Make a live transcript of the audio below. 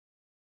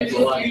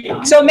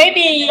So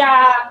maybe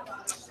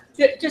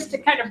just to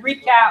kind of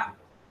recap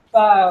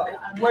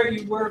where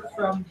you were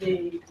from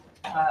the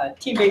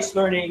team-based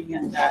learning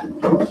and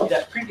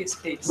that previous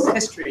case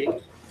history.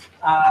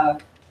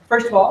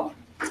 First of all,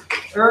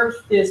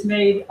 Earth is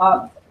made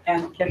up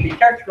and can be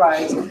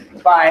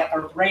characterized by a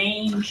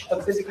range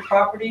of physical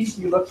properties.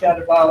 You looked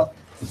at about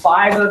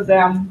 5 of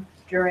them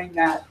during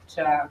that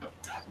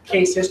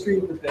case history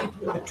with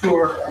the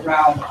tour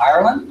around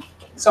Ireland.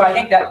 So I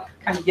think that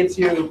kind of gives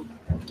you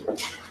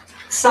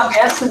some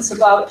essence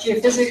about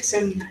geophysics,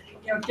 and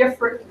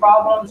different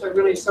problems are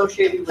really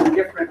associated with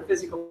different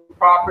physical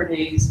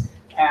properties,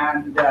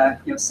 and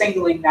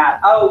singling that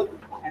out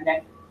and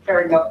then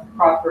carrying out the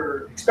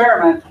proper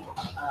experiment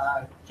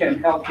can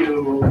help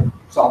you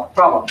solve the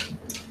problem.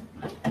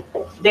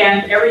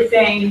 Then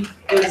everything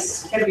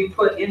can be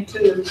put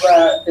into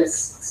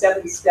this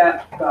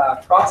 7-step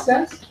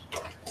process.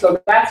 So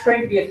that's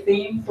going to be a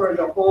theme for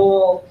the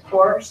whole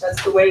course.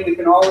 That's the way we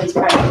can always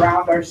kind of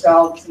ground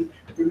ourselves and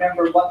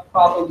remember what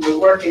problem we're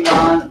working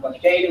on, what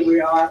data we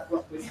have,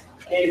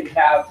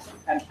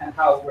 and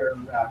how we're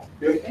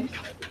doing things.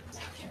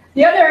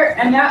 The other,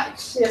 and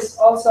that is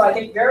also, I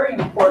think, very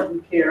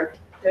important here,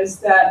 is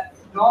that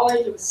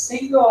knowledge of a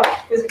single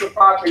physical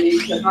property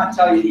does not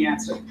tell you the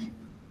answer.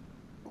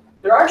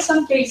 There are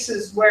some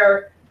cases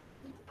where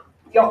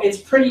it's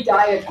pretty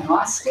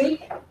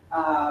diagnostic.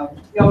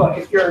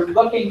 If you're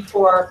looking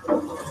for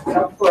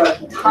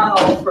a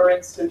tunnel, for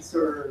instance,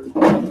 or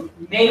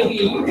maybe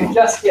you can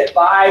just get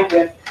by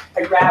with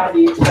a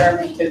gravity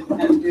experiment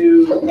and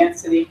do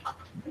density.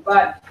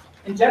 But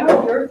in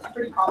general, the Earth is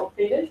pretty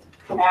complicated,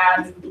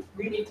 and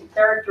we need to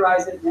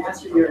characterize it and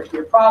answer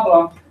your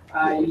problem.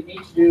 You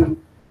need to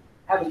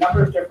have a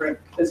number of different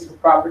physical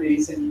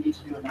properties, and you need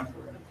to do a number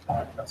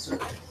of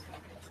surveys.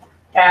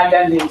 And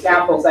then the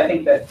examples, I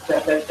think,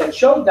 that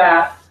showed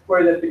that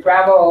were that the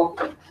gravel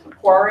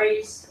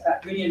quarries,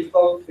 we needed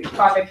both the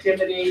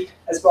conductivity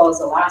as well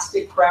as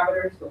elastic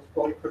parameters. Those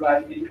both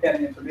provide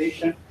independent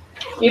information.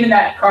 Even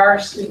that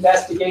karst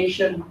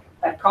investigation,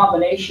 that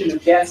combination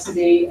of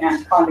density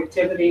and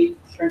conductivity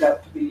turned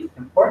out to be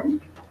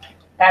important.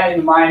 And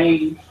in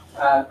mining,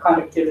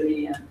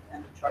 conductivity and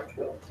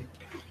chargeability.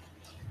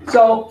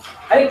 So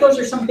I think those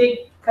are some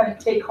big kind of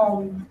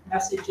take-home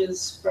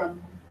messages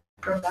from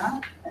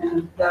that.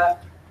 And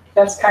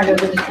that's kind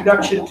of an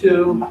introduction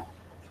to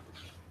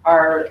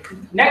our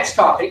next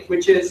topic,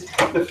 which is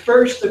the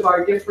first of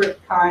our different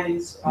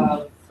kinds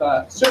of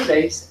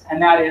surveys, and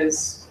that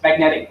is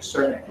magnetic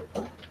survey.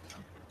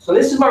 So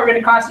this is what we're going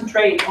to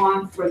concentrate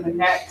on for the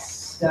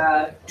next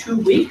 2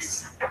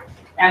 weeks.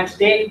 And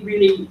today,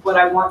 really, what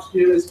I want to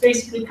do is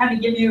basically kind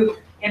of give you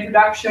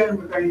introduction.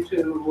 We're going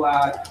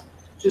to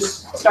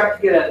just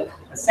start to get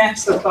a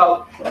sense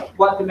about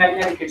what the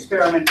magnetic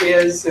experiment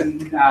is,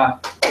 and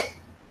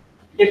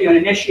give you an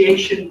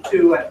initiation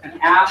to an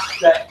app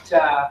that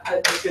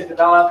has been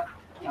developed,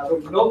 a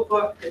little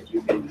notebook that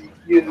you can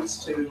use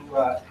to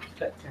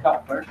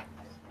help learn.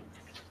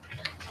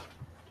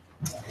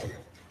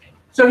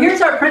 So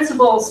here's our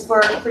principles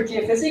for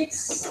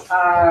geophysics.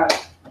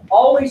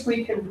 Always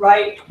we can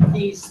write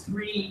these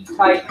 3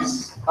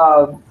 types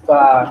of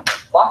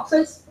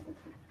boxes.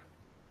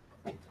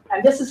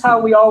 And this is how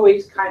we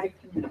always kind of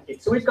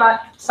communicate. So we've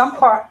got some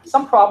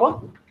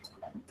problem,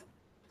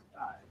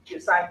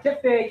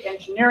 scientific,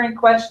 engineering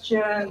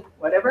question,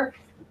 whatever.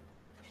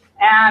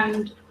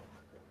 And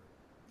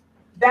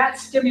that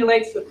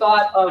stimulates the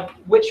thought of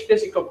which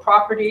physical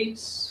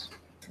properties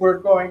are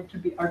going to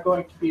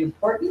be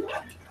important.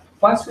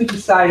 Once we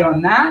decide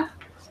on that,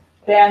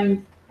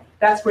 then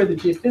that's where the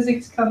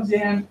geophysics comes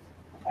in.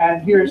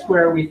 And here's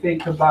where we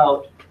think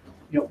about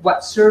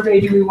what survey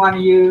do we want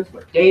to use,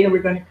 what data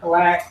we're going to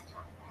collect,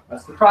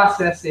 what's the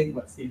processing,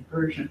 what's the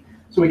inversion.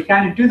 So we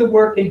kind of do the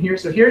work in here.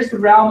 So here's the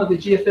realm of the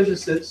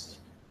geophysicist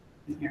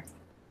in here.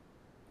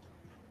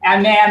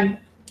 And then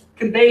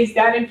conveys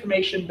that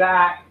information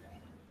back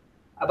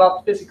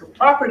about the physical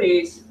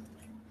properties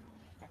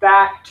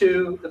back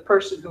to the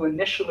person who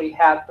initially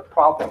had the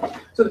problem.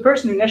 So the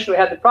person who initially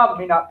had the problem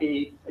may not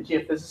be a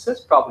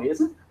geophysicist, probably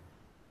isn't,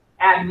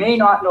 and may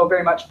not know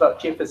very much about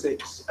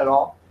geophysics at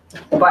all.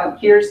 But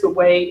here's the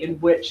way in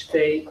which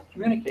they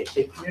communicate.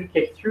 They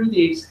communicate through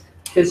these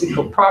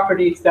physical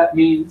properties. That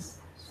means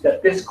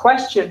that this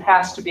question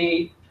has to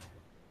be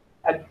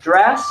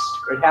addressed,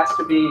 or it has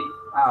to be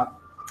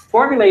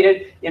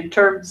formulated in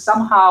terms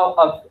somehow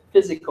of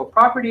physical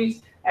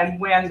properties. And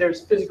when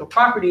there's physical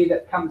property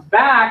that comes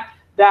back,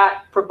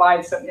 that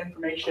provides some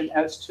information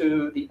as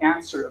to the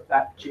answer of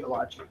that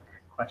geologic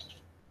question.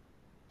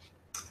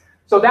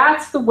 So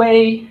that's the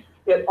way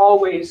it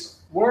always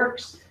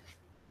works.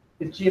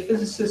 The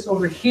geophysicist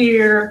over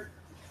here,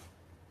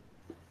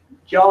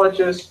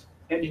 geologist,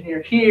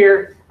 engineer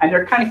here, and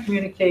they're kind of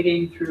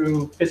communicating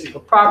through physical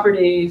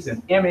properties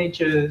and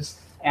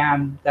images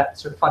and that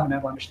sort of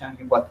fundamental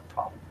understanding of what the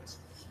problem is.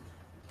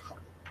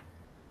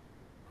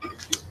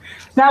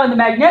 Now in the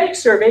magnetic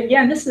survey,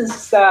 again, this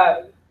is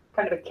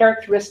kind of a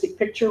characteristic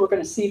picture. We're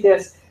going to see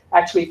this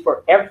actually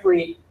for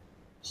every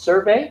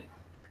survey,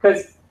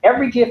 because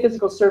every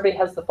geophysical survey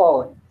has the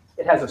following.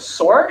 It has a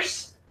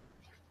source.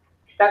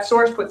 That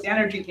source puts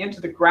energy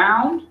into the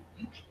ground.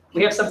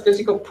 We have some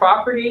physical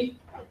property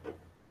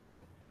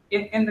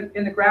in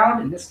the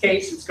ground. In this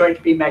case, it's going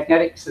to be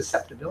magnetic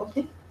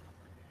susceptibility.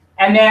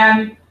 And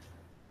then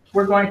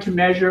we're going to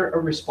measure a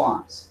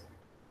response.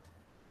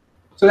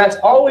 So that's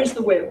always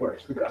the way it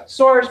works. We've got a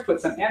source,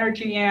 put some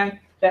energy in.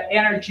 That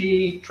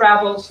energy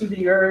travels through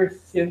the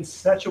Earth in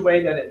such a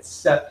way that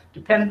it's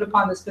dependent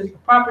upon this physical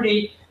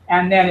property,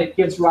 and then it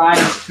gives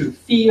rise to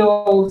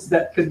fields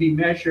that could be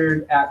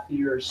measured at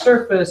the Earth's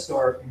surface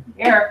or in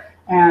the air,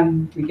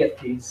 and we get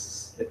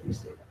these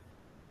data.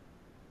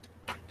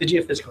 The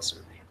geophysical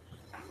survey.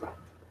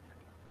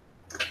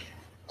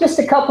 Just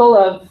a couple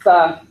of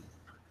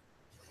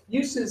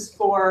uses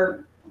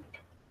for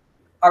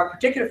our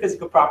particular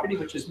physical property,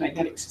 which is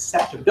magnetic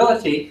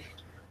susceptibility.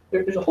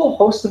 There's a whole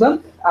host of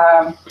them.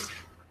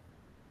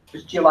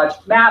 There's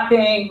geologic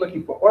mapping,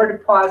 looking for ore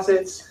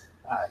deposits,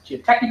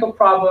 geotechnical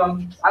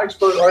problems,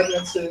 unexploded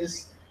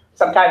ordnances,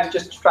 sometimes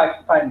just to try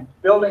to find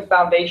building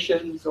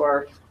foundations,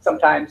 or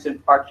sometimes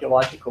in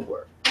archaeological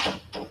work.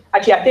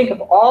 Actually, I think of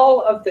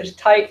all of the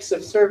types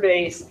of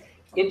surveys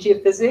in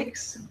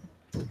geophysics,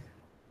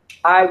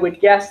 I would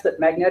guess that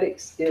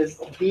magnetics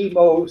is the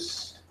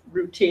most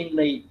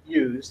routinely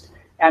used,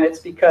 and it's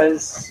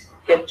because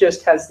it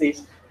just has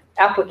these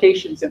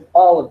applications in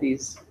all of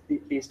these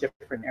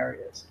different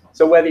areas.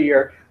 So whether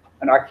you're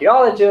an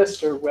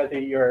archaeologist or whether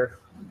you're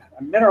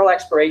a mineral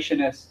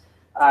explorationist,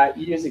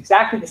 you use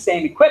exactly the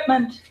same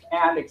equipment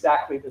and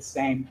exactly the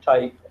same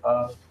type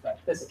of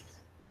physics.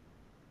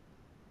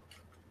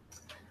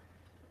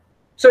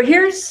 So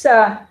here's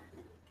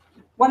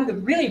one of the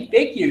really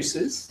big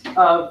uses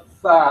of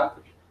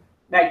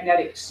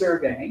magnetic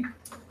surveying,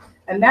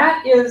 and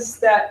that is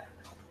that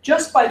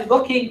just by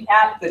looking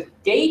at the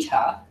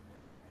data,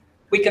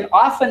 we can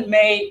often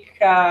make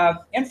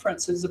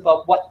inferences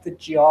about what the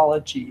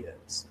geology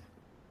is.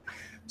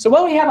 So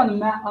what we have on the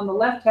map on the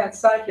left-hand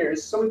side here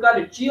is, so we've got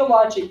a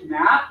geologic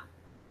map.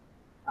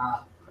 I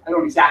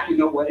don't exactly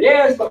know what it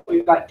is, but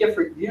we've got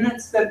different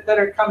units that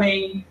are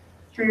coming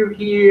through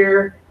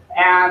here,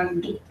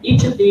 and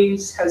each of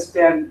these has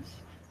been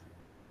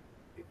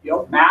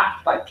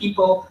mapped by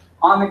people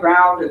on the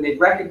ground, and they've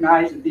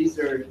recognized that these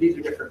are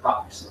different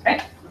rocks.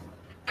 Okay.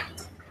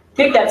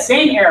 Take that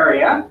same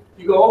area,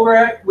 you go over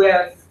it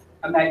with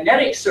a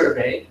magnetic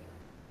survey,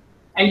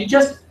 and you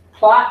just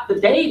plot the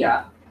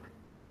data,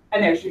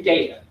 and there's your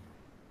data.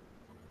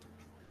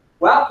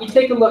 Well, you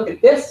take a look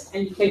at this,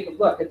 and you take a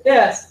look at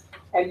this,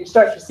 and you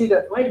start to see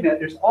that, wait a minute,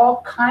 there's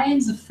all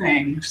kinds of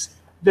things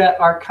that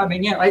are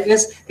coming in. Like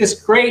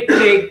this great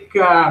big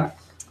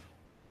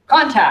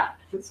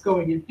contact that's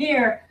going in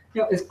here,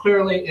 is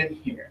clearly in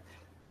here.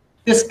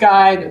 This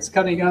guy that's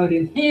coming out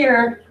in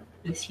here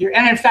is here.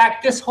 And in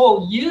fact, this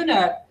whole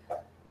unit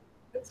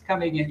that's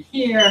coming in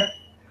here,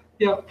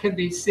 can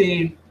be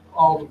seen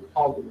all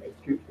the way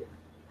through here.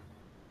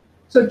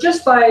 So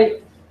just by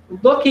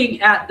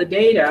looking at the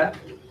data,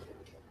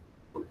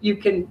 you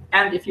can,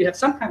 and if you have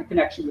some kind of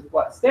connection with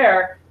what's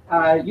there,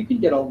 you can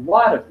get a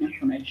lot of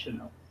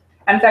information.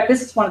 And in fact,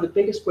 this is one of the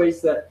biggest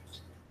ways that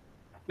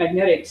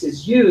magnetics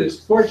is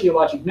used for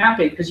geologic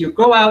mapping, because you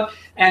go out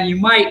and you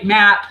might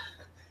map,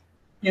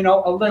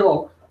 a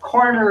little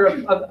corner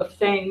of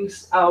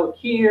things out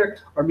here,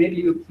 or maybe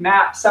you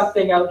map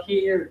something out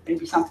here,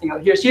 maybe something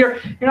out here. So you're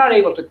not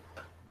able to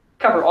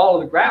cover all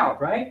of the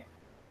ground, right?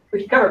 But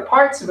you cover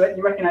parts of it, and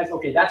you recognize,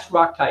 okay, that's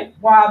rock type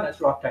 1,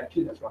 that's rock type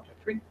 2, that's rock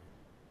type 3.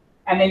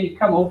 And then you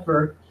come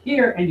over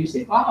here and you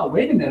say, oh,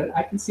 wait a minute,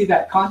 I can see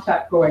that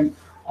contact going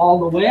all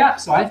the way up.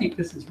 So I think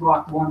this is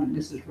rock 1 and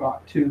this is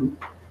rock 2.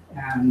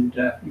 And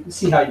you can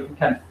see how you can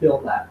kind of fill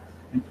that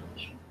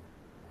information.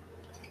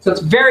 So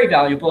it's very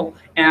valuable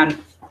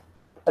and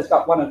has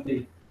got one of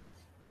the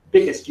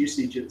biggest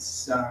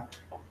usages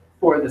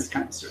for this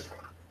kind of survey.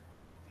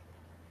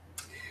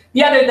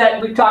 The other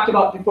that we've talked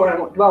about before, I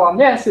won't dwell on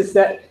this, is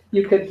that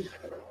you could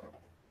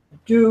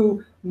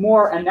do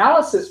more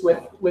analysis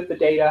with the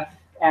data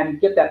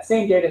and get that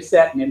same data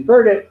set and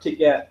invert it to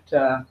get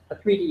a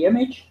 3D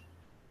image.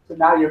 So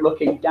now you're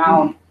looking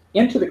down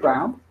into the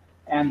ground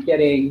and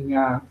getting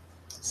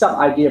some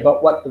idea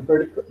about what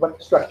the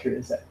structure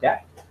is at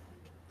depth.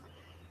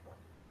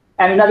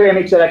 And another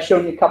image that I've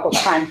shown you a couple of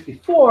times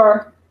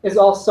before is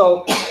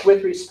also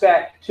with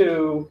respect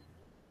to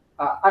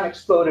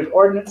unexploded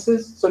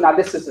ordnances. So now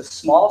this is a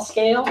small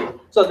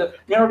scale. So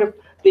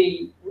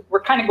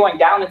we're kind of going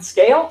down in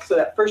scale. So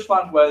that first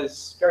one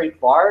was very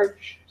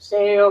large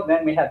scale.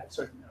 Then we had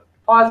sort of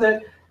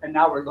deposit, and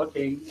now we're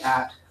looking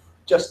at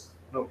just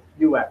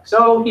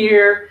UXO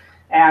here,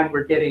 and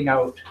we're getting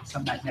out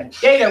some magnetic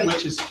data,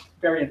 which is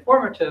very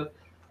informative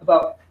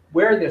about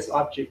where this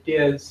object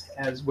is,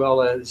 as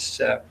well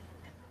as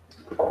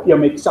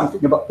maybe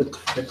something about the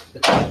type of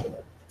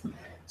it.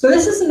 So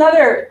this is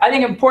another, I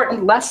think,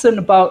 important lesson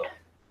about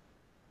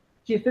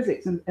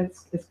geophysics, and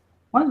it's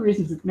one of the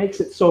reasons it makes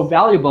it so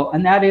valuable,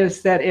 and that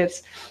is that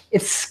it's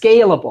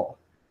scalable.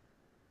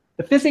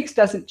 the physics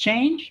doesn't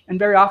change, and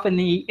very often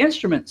the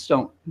instruments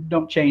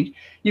don't change.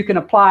 You can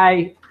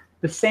apply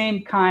the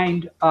same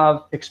kind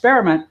of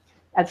experiment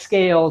at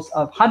scales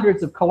of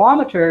hundreds of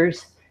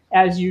kilometers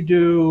as you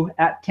do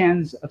at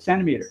tens of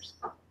centimeters.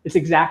 It's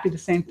exactly the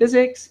same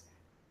physics,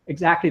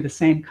 exactly the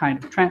same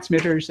kind of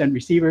transmitters and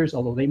receivers,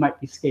 although they might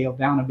be scaled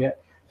down a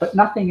bit, but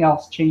nothing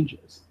else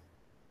changes.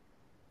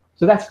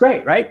 So that's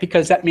great, right?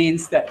 Because that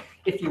means that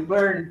if you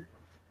learn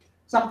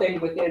something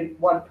within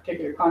one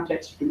particular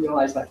context, you can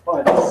realize like,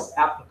 oh, this is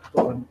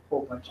applicable in a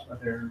whole bunch of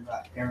other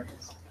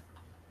areas.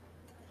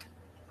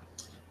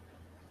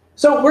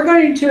 So we're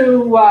going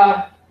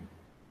to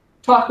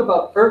talk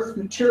about Earth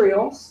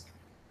materials,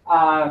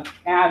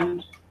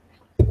 and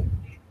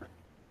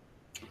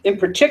in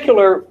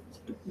particular,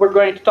 we're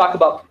going to talk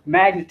about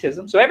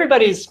magnetism. So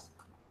everybody's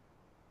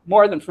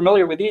more than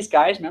familiar with these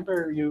guys.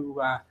 Remember,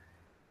 you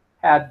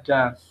had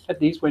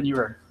these when you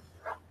were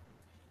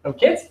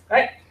kids,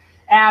 right?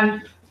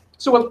 And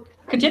so we'll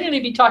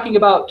continually be talking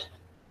about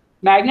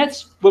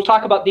magnets. We'll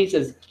talk about these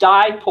as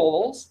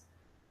dipoles,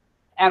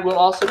 and we'll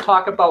also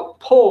talk about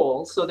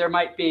poles. So there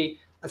might be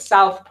a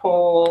south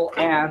pole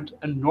and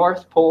a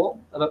north pole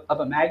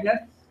of a magnet.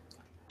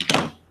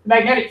 The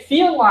magnetic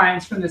field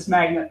lines from this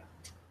magnet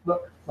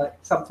look like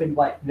something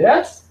like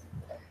this.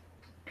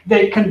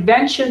 The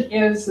convention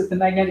is that the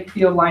magnetic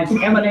field lines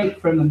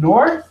emanate from the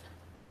north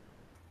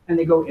and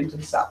they go into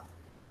the south.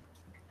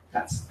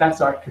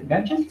 That's our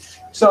convention.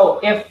 So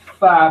if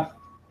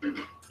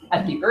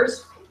at the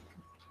Earth's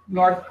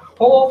north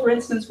pole, for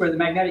instance, where the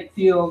magnetic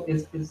field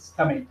is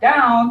coming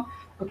down,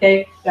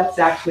 okay, that's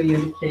actually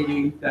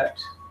indicating that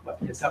what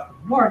is up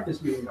in the north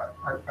is really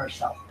our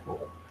south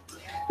pole.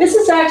 This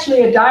is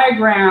actually a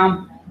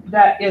diagram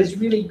that is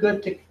really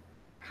good to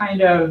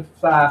kind of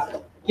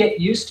get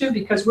used to,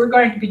 because we're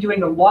going to be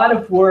doing a lot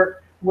of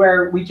work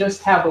where we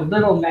just have a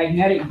little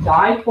magnetic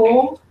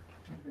dipole.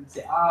 You can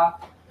say,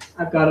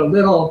 I've got a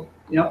little,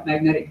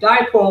 magnetic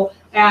dipole,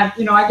 and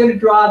I'm going to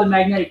draw the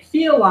magnetic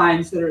field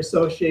lines that are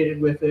associated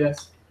with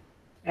this,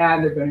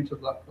 and they're going to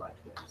look like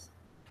this.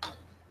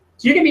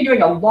 So you're going to be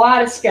doing a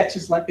lot of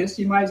sketches like this.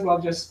 You might as well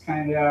just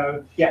kind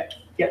of get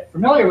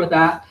familiar with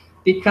that,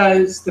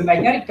 because the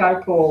magnetic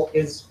dipole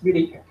is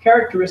really a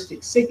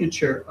characteristic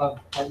signature of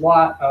a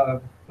lot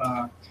of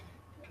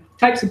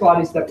types of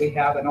bodies that we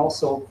have, and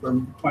also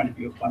from the point of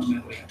view of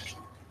fundamental energy.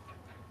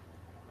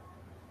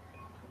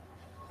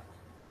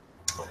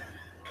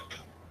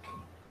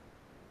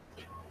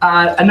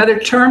 Another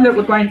term that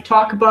we're going to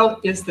talk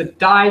about is the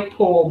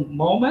dipole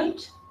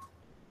moment.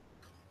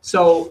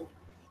 So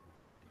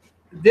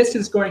this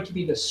is going to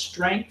be the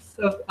strength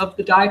of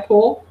the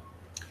dipole.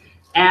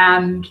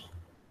 And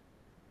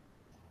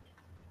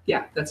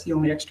yeah, that's the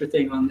only extra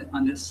thing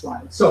on this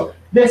slide. So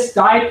this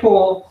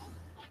dipole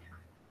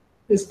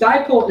is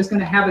going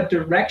to have a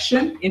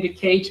direction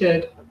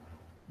indicated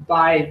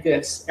by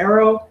this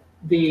arrow.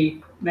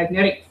 The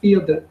magnetic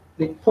field,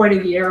 the point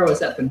of the arrow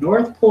is at the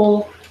north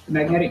pole. The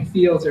magnetic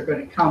fields are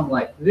going to come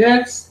like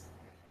this.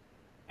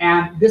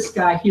 And this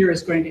guy here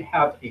is going to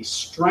have a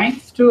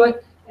strength to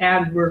it.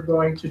 And we're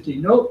going to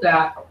denote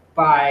that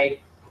by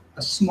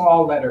a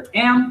small letter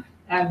M.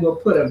 And we'll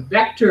put a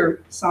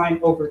vector sign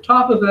over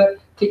top of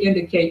it to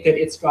indicate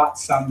that it's got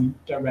some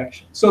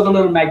direction. So the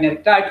little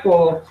magnetic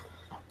dipole,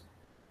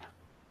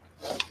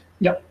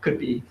 could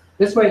be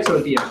this way. So it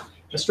would be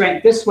a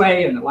strength this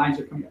way, and the lines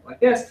are coming up like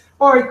this.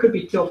 Or it could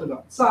be tilted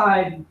on the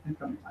side and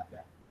coming like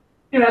that.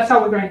 That's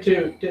how we're going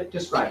to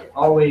describe it.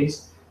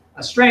 Always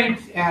a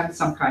strength and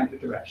some kind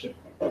of direction.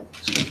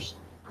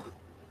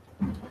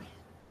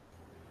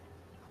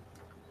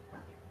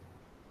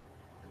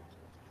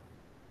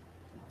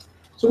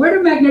 So where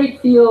do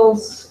magnetic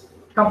fields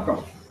come from?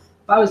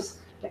 If I was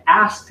to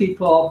ask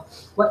people,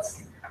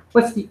 what's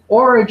the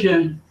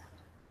origin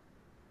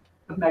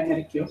of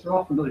magnetic fields? We're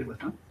all familiar with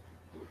them.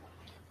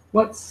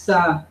 What's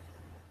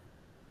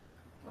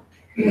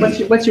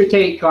your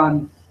take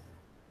on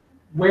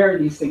where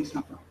these things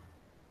come from?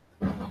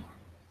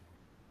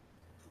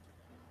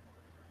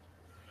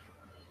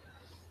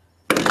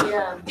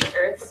 Yeah, the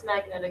Earth's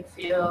magnetic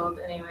field,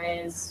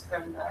 anyways,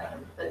 from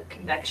the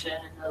convection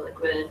and the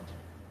liquid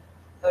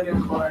outer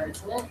core,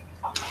 isn't it?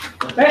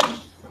 Okay.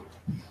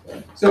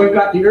 So we've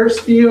got the Earth's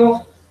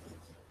field.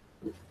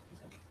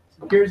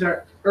 So here's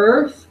our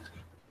Earth.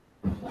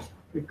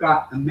 We've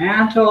got the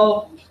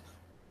mantle,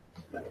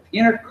 the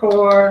inner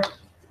core.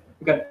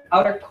 We've got an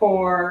outer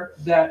core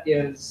that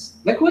is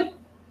liquid.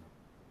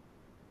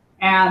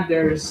 And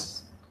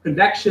there's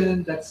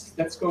convection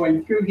that's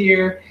going through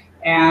here.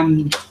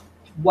 And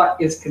what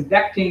is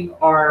convecting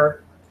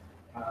are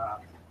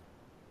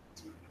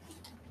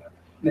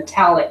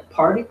metallic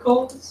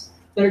particles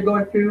that are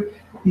going through.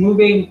 A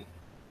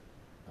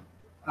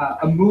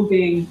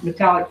moving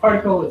metallic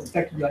particle is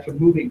effectively like a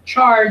moving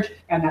charge,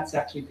 and that's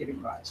actually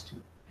giving rise to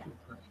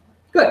current.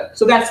 Good.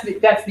 So that's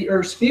the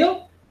Earth's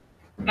field,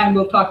 and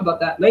we'll talk about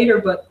that later.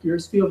 But the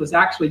Earth's field is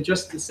actually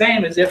just the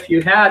same as if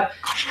you had,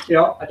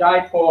 a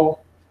dipole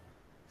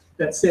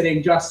that's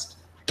sitting just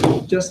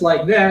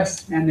like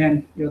this, and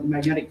then the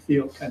magnetic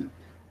field kind of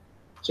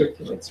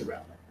circulates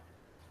around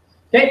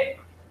it. Okay,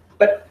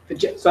 but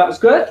so that was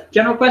good.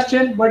 General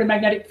question: where do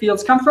magnetic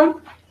fields come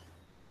from?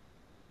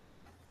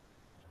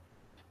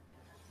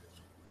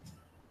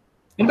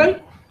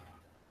 Anybody?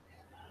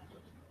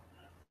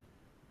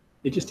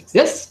 They just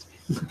exist.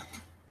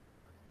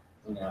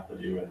 Doesn't have to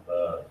do with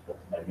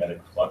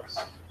magnetic flux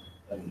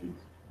and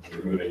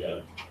removing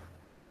a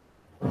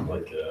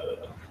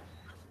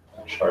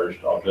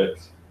charged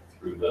object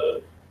through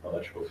the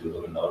electrical field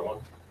of another one.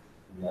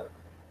 And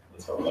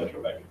that's how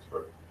electromagnets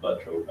work.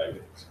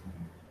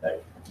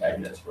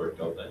 Magnets work,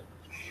 don't they?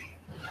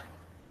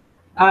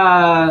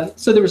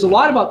 So there was a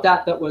lot about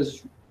that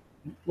was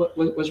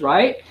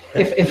right.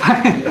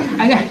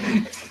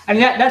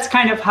 That's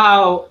kind of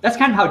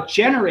how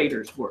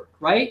generators work,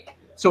 right?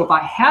 So if I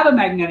have a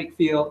magnetic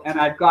field and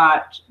I've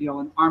got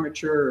an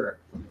armature or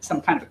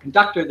some kind of a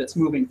conductor that's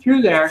moving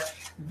through there,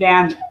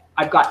 then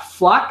I've got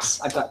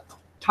flux, I've got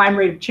time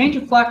rate of change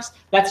of flux,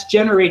 that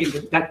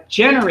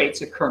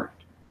generates a current.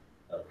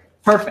 Okay.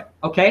 Perfect,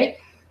 okay?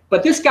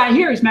 But this guy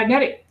here is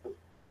magnetic.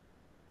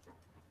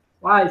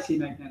 Why is he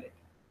magnetic?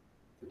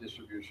 The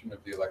distribution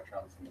of the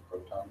electrons and the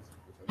protons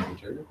within the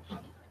material.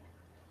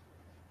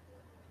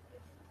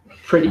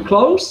 Pretty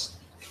close.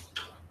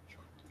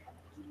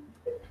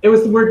 It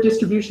was the word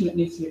distribution that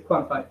needs to get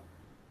quantified.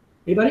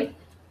 Anybody?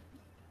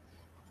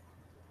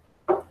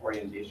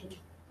 Orientation.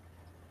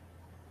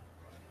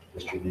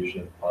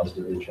 Distribution of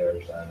positively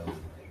charged atoms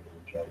and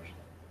negatively charged.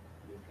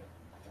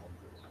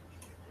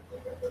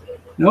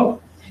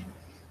 No.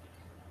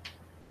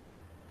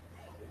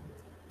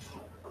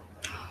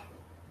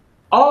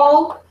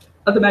 All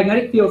of the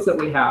magnetic fields that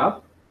we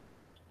have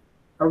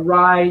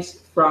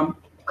arise from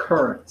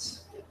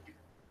currents.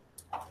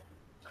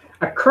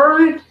 A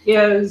current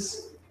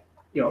is,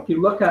 if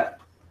you look at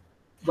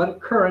what a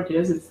current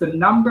is, it's the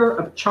number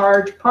of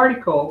charged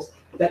particles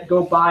that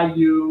go by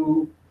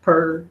you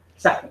per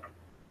second.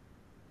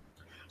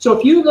 So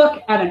if you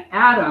look at an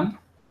atom,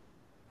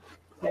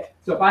 okay,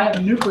 so if I have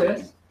a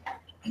nucleus,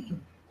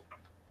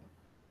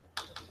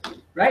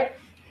 right,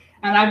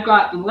 and I've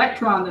got an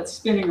electron that's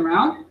spinning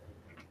around,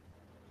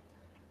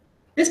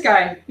 this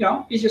guy,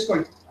 he's just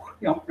going,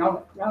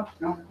 round.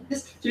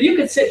 So you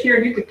could sit here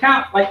and you could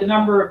count like the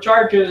number of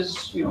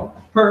charges,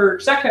 per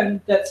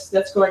second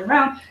that's going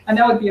around, and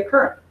that would be a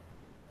current.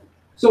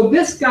 So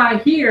this guy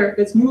here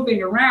that's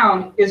moving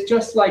around is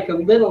just like a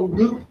little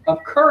loop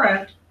of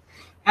current,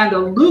 and a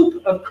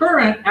loop of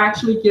current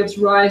actually gives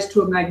rise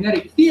to a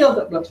magnetic field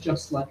that looks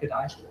just like a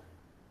dipole.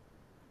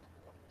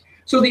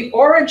 So the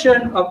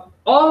origin of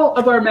all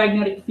of our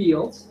magnetic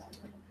fields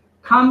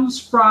comes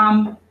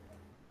from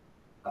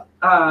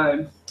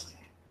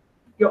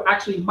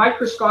actually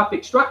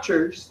microscopic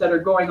structures that are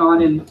going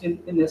on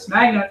in this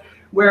magnet,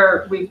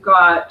 where we've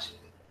got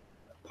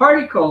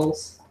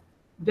particles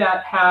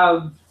that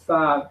have,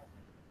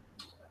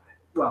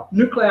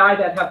 nuclei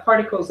that have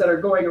particles that are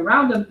going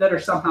around them that are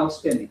somehow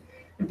spinning.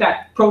 In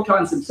fact,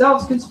 protons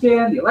themselves can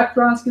spin, the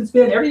electrons can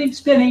spin, everything's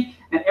spinning,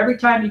 and every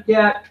time you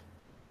get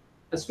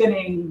a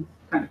spinning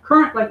kind of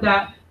current like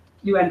that,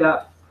 you end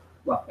up,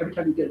 every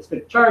time you get a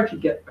spinning charge, you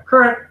get a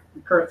current,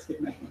 and currents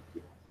get magnetic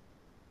field.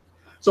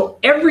 So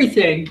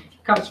everything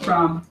comes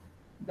from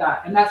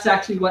that, and that's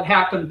actually what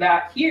happened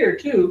back here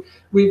too.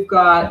 We've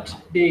got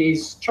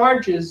these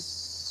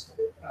charges,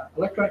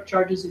 electronic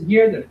charges in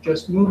here that are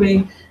just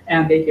moving,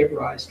 and they give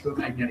rise to a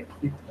magnetic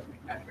field that we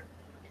measure.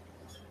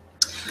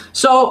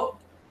 So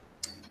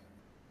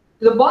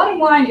the bottom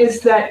line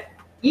is that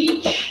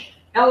each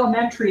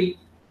elementary,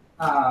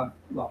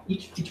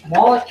 each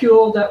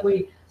molecule that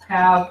we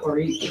have, or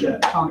each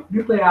atomic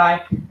nuclei,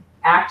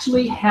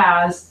 actually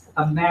has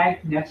a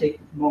magnetic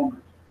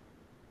moment.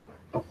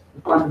 The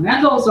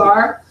fundamentals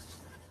are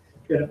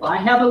that if I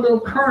have a little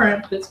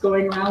current that's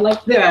going around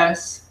like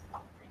this,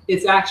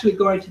 it's actually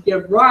going to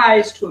give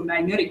rise to a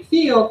magnetic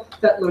field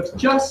that looks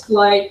just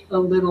like a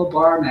little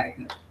bar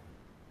magnet.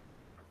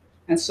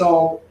 And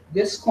so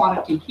this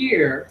quantity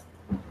here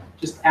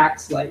just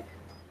acts like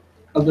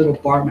a little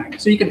bar magnet.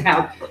 So you can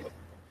have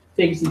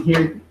things in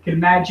here. You can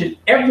imagine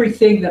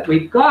everything that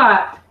we've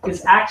got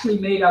is actually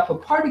made up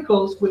of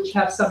particles which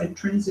have some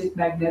intrinsic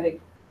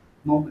magnetic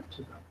moment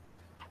to them.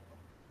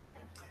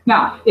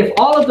 Now, if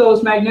all of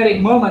those magnetic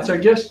moments are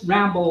just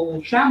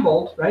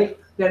shambled, right,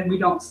 then we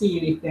don't see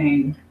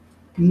anything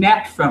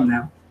net from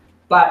them.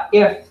 But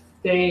if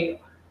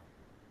they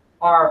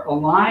are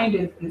aligned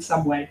in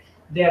some way,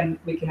 then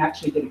we can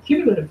actually get a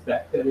cumulative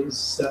effect that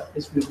is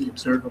really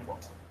observable.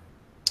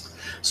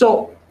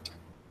 So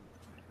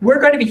we're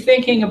going to be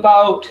thinking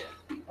about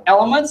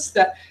elements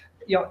that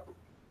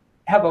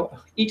have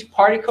each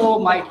particle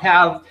might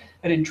have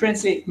an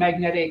intrinsic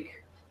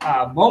magnetic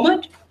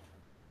moment,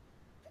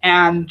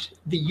 and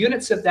the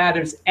units of that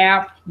is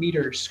amp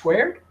meters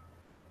squared.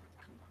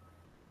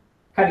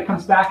 Kind of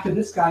comes back to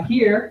this guy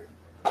here.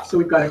 So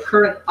we've got a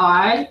current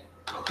I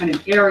and an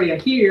area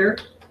here,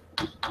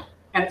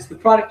 and it's the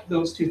product of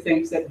those two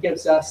things that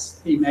gives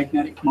us the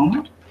magnetic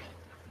moment.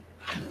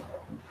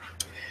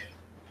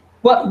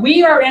 What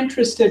we are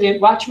interested in,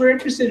 we're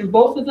interested in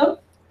both of them,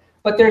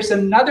 But there's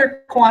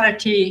another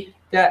quantity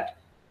that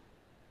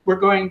we're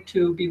going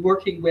to be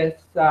working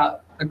with a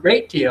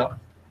great deal,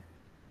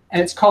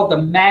 and it's called the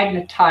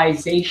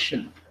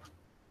magnetization.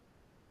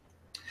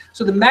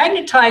 So the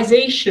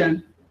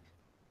magnetization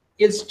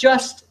is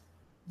just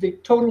the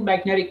total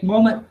magnetic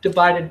moment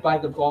divided by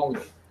the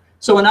volume.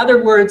 So in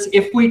other words,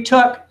 if we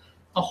took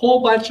a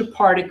whole bunch of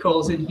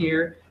particles in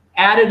here,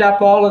 added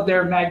up all of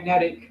their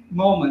magnetic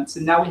moments,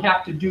 and now we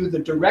have to do the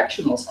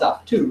directional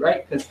stuff too,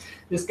 right? Because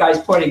this guy's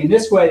pointing in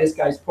this way, this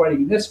guy's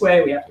pointing in this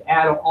way, we have to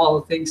add all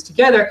the things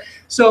together.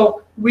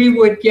 So we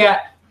would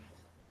get,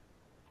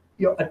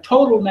 you know, a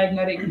total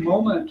magnetic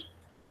moment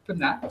from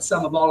that, the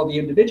sum of all of the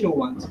individual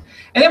ones.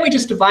 And then we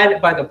just divide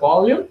it by the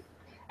volume.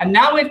 And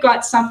now we've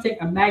got something,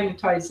 a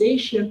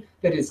magnetization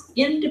that is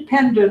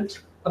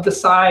independent of the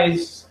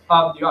size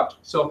of the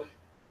object. So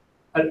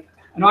an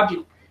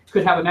object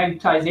could have a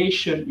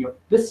magnetization, you know,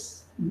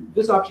 this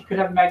object could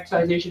have a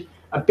magnetization,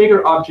 a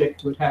bigger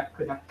object could have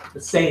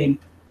the same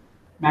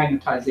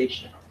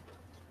magnetization.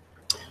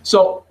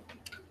 So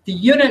the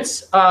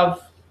units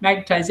of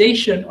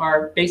magnetization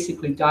are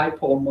basically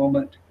dipole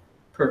moment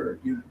per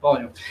unit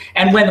volume.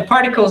 And when the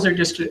particles are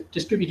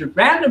distributed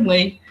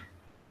randomly,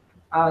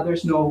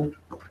 there's no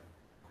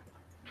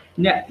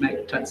net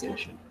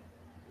magnetization.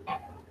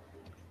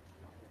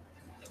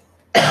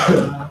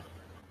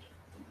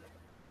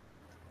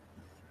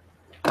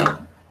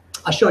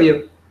 I'll show you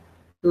a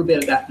little bit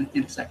of that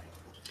in a second.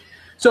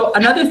 So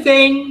another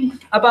thing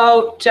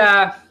about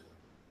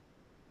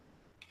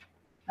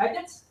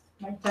magnets,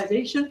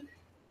 magnetization,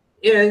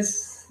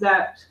 is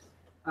that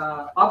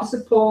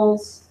opposite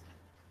poles,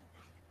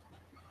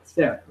 it's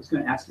there, I was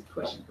going to ask you a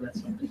question, but that's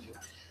not going to do.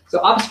 So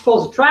opposite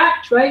poles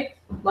attract, right?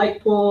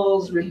 Like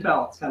poles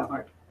repel. It's kind of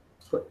hard to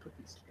put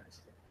these two guys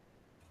together.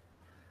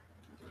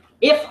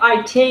 If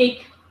I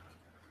take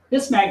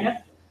this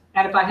magnet,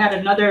 and if I had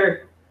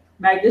another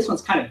magnet, this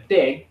one's kind of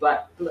big,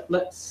 but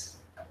let's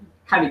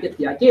kind of get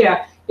the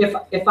idea.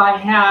 If I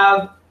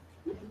have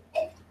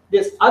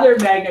this other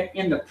magnet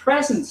in the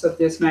presence of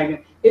this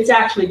magnet, it's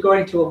actually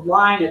going to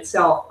align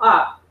itself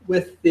up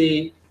with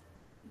the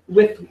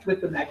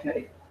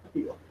magnetic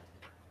field.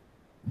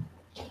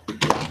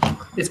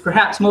 It's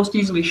perhaps most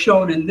easily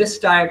shown in this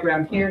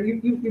diagram here.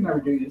 You remember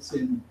doing this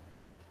in,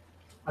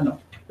 I don't know,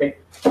 grade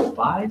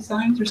 5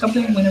 science or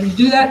something. Whenever you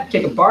do that,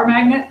 take a bar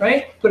magnet,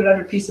 right? Put it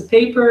under a piece of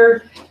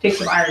paper, take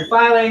some iron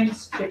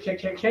filings,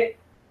 shake,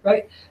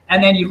 right?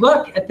 And then you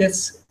look at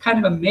this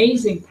kind of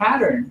amazing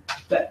pattern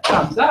that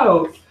comes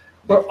out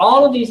where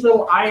all of these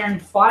little iron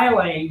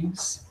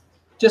filings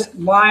just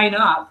line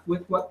up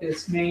with what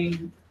this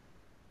main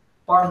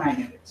bar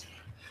magnet is.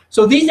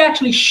 So these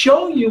actually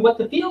show you what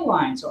the field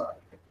lines are.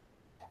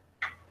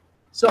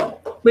 So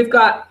we've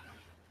got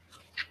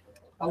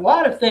a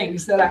lot of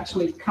things that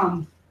actually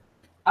come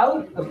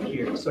out of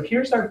here. So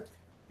here's our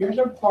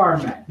bar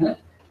magnet,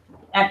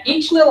 and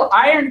each little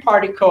iron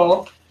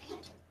particle,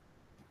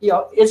 you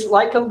know, is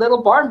like a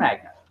little bar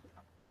magnet,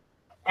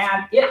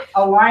 and it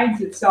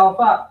aligns itself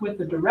up with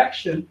the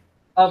direction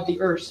of the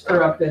Earth,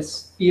 or of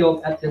this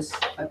field at this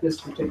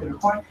particular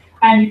point.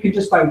 And you can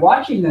just by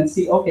watching them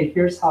see, okay,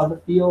 here's how the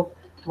field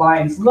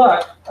lines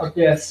look of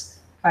this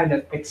kind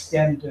of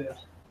extended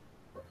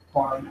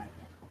bar magnet.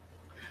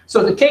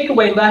 So the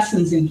takeaway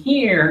lessons in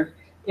here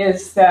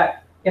is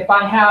that if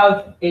I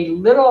have a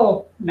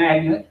little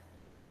magnet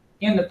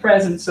in the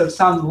presence of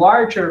some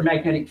larger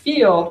magnetic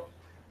field,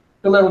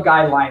 the little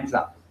guy lines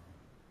up.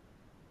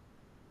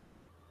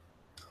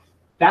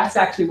 That's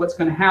actually what's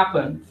going to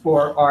happen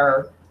for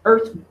our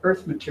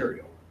Earth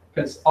material,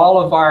 because all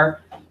of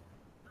our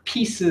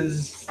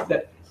pieces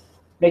that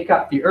make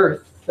up the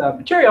Earth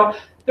material,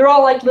 they're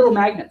all like little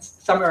magnets.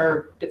 Some are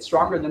a bit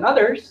stronger than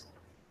others,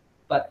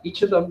 but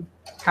each of them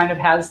kind of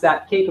has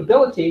that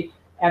capability.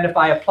 And if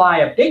I apply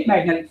a big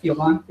magnetic field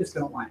on, it's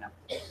going to line up.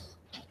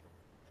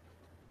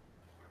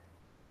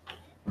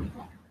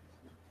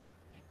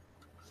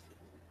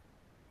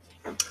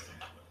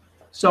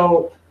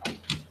 So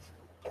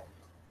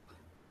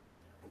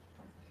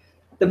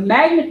the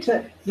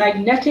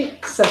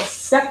magnetic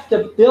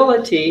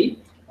susceptibility.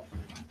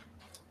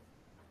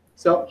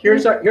 So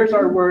here's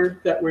our word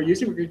that we're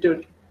using. We're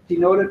going to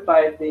denote it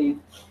by the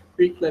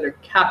Greek letter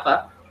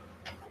kappa.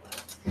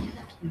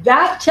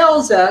 That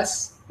tells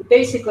us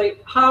basically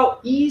how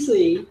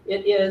easy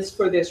it is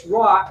for this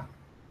rock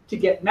to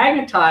get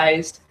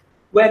magnetized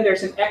when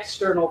there's an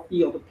external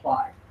field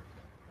applied.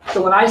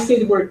 So when I say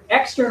the word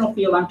external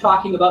field, I'm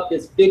talking about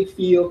this big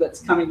field that's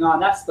coming on.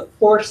 That's the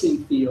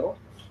forcing field.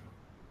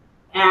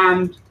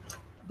 And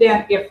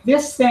then if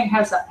this thing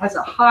has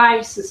a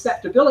high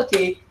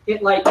susceptibility,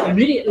 it like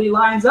immediately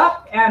lines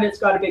up and it's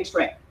got a big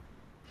strength.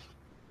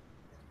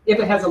 If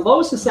it has a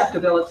low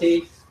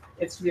susceptibility,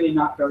 it's really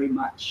not very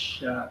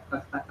much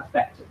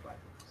affected by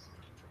this.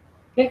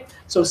 Okay,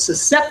 so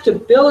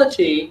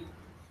susceptibility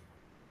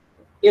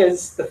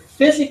is the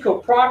physical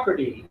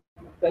property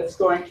that's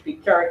going to be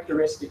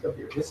characteristic of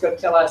the Earth. It's going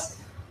to tell us,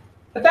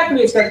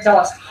 effectively, it's going to tell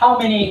us how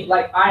many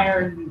like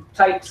iron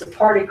types of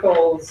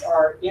particles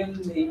are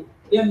in the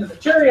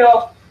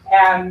material,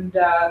 and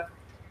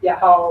yeah,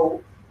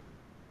 how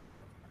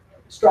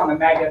strong a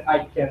magnet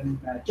I can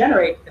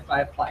generate if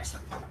I apply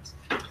something else.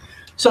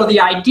 So the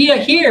idea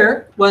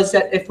here was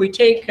that if we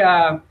take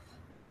a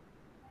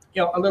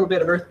little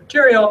bit of earth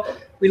material,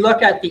 we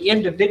look at the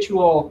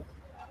individual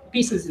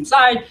pieces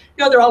inside,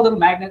 they're all little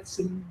magnets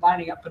and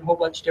lining up in a whole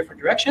bunch of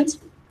different directions.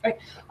 Right?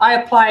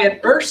 I apply an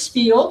Earth's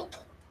field,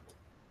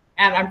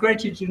 and I'm going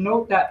to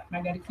denote that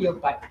magnetic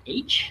field by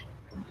H,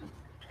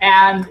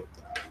 and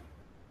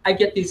I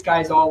get these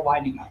guys all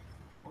lining up.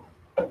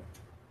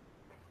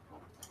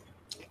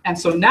 And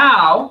so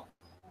now,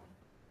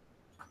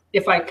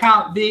 if I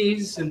count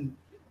these and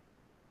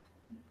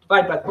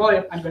divide by the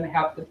volume, I'm going to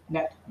have the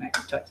net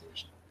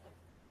magnetization.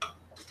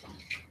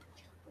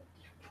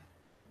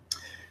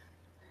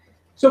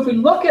 So if we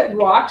look at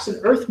rocks and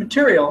earth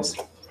materials,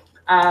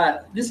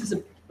 this is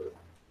a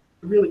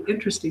really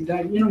interesting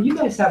diagram. You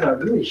guys have a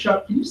really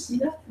sharp, can you see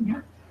that from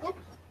here?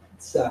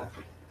 It's,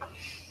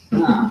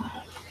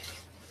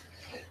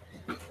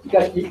 you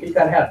got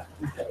to have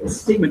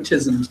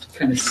astigmatism to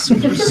kind of see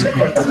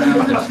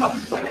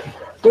around it.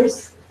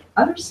 There's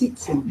other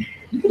seats in,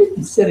 you could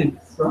even sit in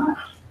front.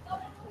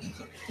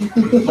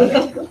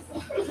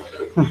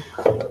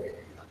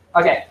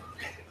 Okay.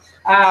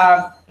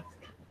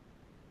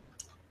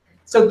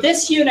 So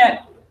this unit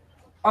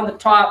on the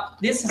top,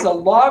 this is a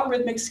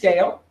logarithmic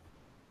scale.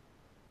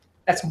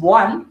 That's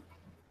 1.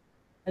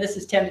 And this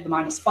is 10 to the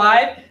minus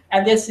 5.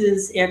 And this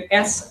is in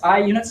SI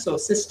units, so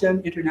System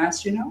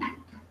International.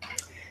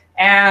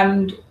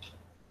 And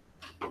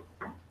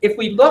if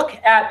we look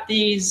at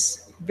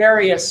these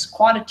various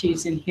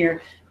quantities in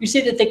here, you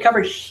see that they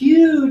cover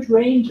huge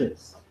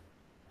ranges.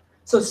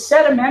 So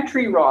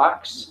sedimentary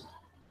rocks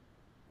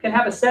can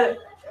have a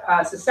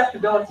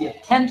susceptibility of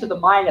 10 to the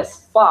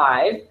minus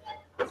 5.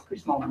 That's a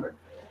pretty small number.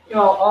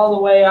 All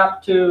the way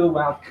up to,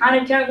 well,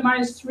 kind of 10 to the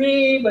minus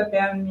 3, but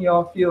then,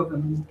 a few of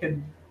them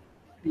can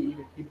be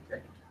even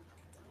greater.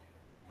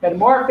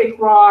 Metamorphic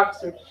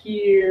rocks are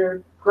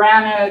here.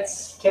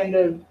 Granites tend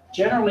to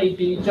generally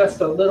be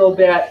just a little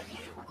bit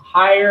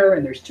higher,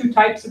 and there's 2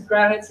 types of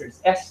granites.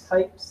 There's S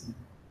types and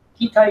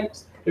T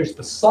types. There's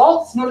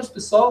basalts. Notice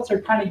basalts are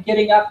kind of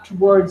getting up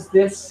towards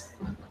this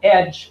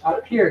edge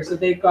up here, so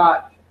they've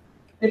got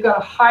a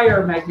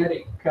higher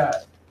magnetic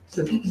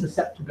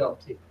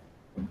susceptibility.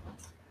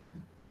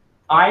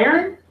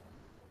 Iron,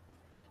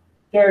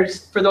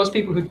 for those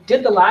people who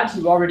did the labs,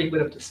 you already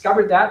would have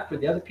discovered that. For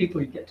the other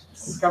people, you get to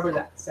discover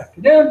that this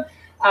afternoon.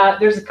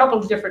 There's a couple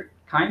of different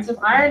kinds of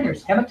iron.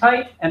 There's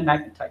hematite and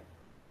magnetite.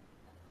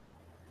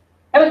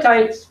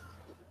 Hematite's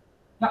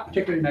not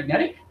particularly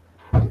magnetic,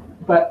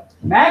 but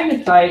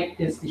magnetite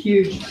is the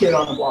huge kid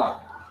on the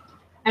block.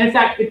 And in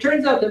fact, it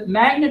turns out that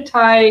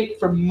magnetite,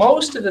 for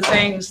most of the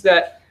things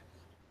that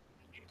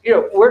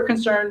we're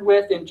concerned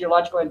with in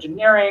geological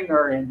engineering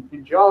or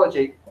in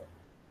geology,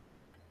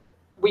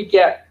 we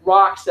get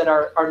rocks that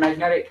are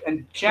magnetic,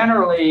 and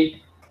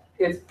generally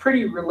it's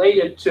pretty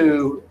related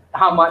to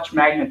how much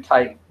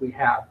magnetite we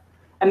have.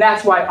 And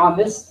that's why on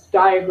this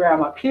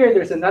diagram up here,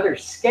 there's another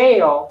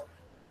scale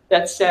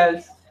that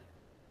says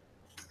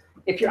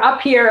if you're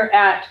up here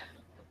at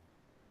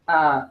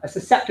a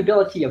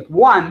susceptibility of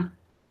 1,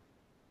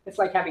 it's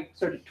like having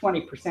sort of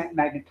 20%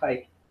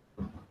 magnetite,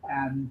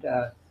 and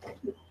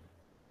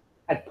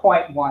at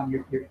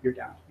 0.1, you're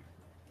down.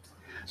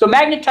 So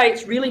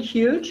magnetite's really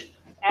huge,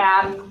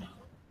 and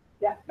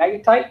yeah,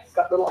 magnetite's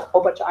got a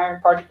whole bunch of iron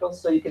particles,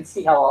 so you can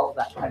see how all of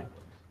that kind of.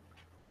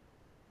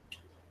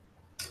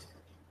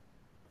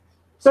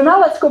 So now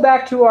let's go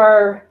back to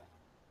our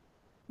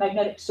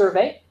magnetic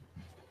survey.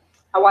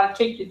 I want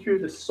to take you through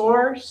the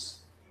source.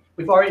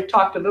 We've already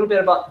talked a little bit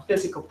about the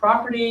physical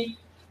property,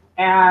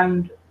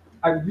 and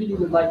I really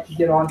would like to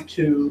get on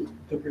to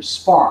the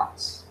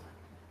response.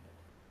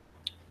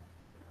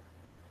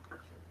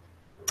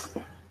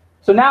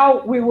 So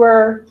now we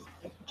were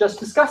just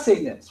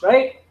discussing this,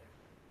 right?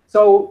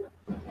 So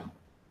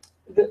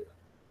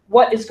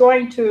what is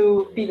going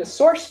to be the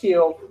source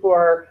field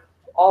for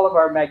all of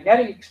our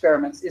magnetic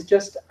experiments is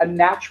just a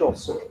natural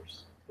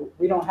source.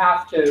 We don't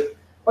have to,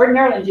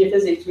 ordinarily in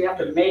geophysics, we have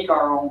to make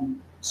our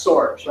own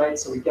source, right?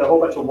 So we get a whole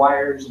bunch of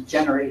wires and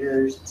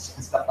generators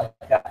and stuff like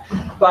that.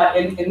 But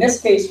in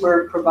this case,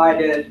 we're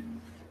provided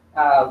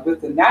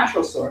with the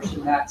natural source,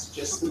 and that's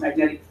just the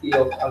magnetic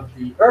field of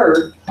the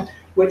Earth,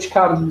 which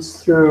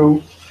comes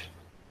through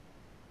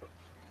the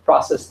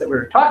process that we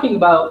were talking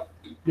about,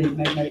 the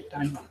magnetic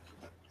dynamo.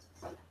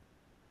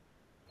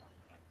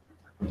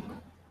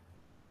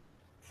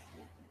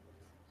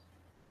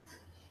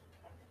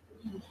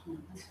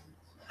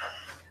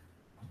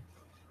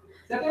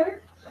 Is that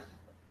better?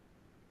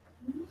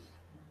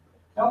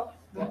 No?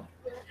 No.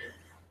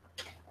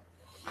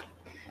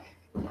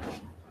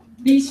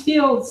 These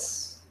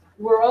fields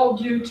were all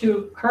due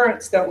to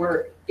currents that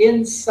were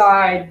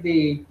inside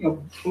the,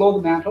 below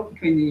the mantle,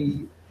 between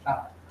the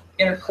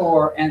inner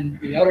core and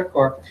the outer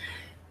core.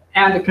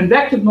 And the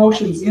convective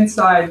motions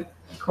inside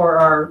the core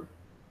are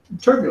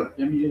turbulent.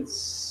 I mean,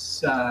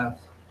 it's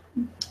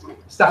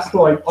stuff's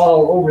going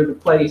all over the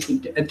place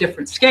at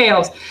different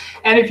scales.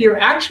 And if you're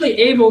actually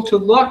able to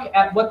look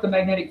at what the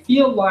magnetic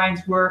field lines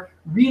were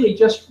really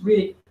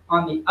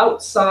on the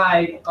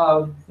outside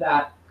of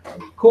that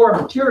core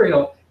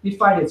material, you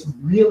find it's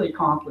really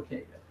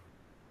complicated.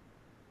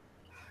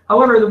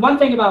 However, the one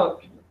thing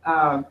about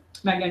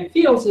magnetic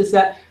fields is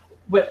that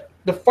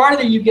the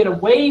farther you get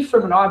away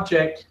from an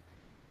object,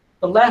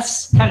 the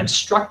less kind of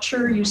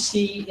structure you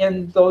see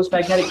in those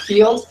magnetic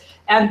fields.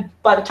 And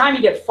by the time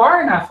you get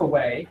far enough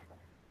away,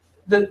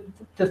 the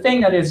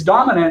thing that is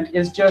dominant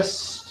is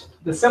just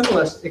the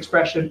simplest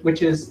expression,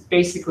 which is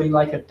basically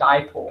like a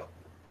dipole.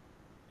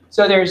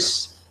 So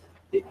there's,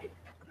 I'm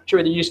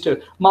sure they're used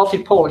to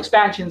multipole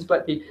expansions,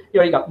 but you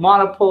got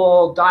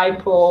monopole,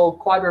 dipole,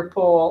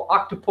 quadrupole,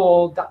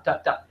 octopole,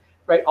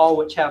 right? All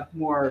which have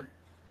more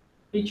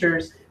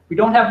features. We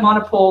don't have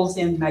monopoles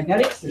in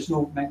magnetics. There's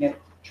no magnetic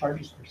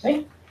charges per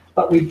se,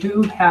 but we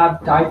do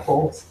have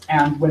dipoles.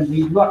 And when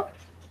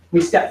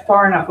we step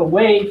far enough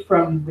away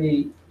from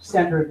the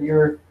center of the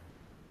Earth,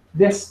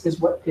 this is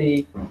what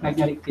the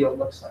magnetic field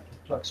looks like.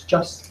 It looks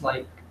just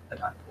like a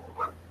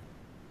dipole.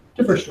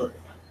 Different story.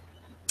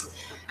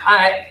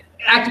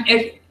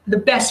 The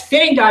best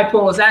fitting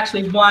dipole is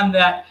actually one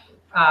that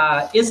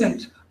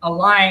isn't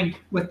aligned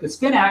with the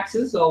spin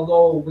axis,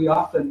 although we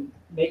often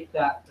make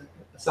that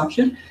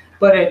assumption,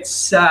 but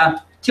it's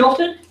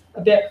tilted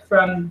a bit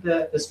from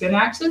the spin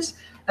axis,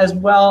 as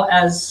well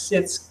as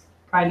it's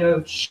kind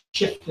of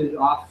shifted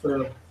off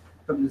from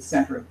the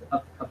center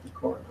of the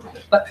core a little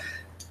bit. But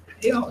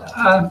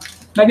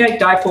magnetic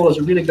dipole is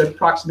a really good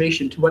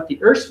approximation to what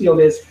the Earth's field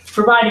is,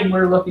 providing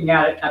we're looking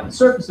at it at the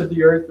surface of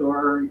the Earth,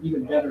 or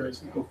even better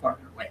as we go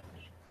farther away.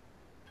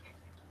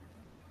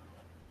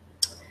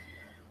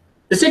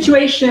 The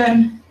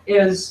situation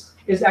is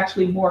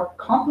actually more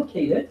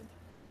complicated,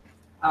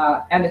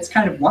 and it's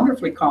kind of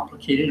wonderfully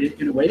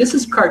complicated in a way. This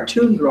is a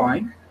cartoon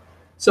drawing.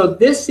 So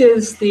this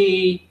is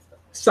the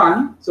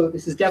sun, so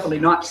this is definitely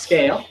not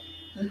scale.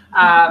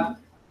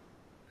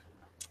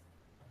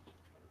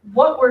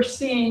 What we're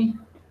seeing,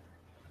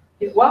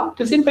 well,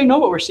 does anybody know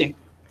what we're seeing?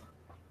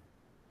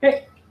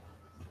 Okay,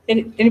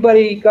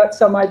 anybody got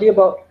some idea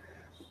about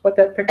what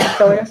that picture is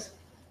telling us?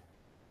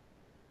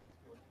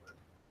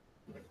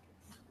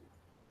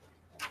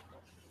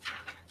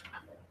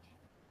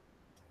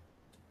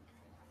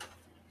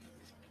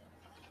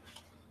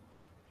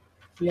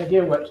 The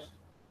idea what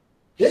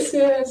this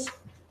is,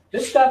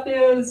 this stuff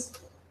is,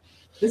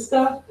 this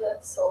stuff?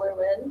 That's solar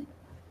wind.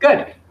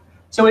 Good.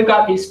 So we've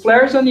got these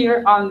flares on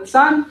the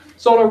sun,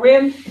 solar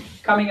wind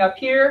coming up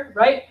here,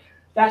 right?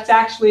 That's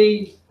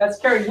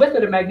carrying with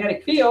it a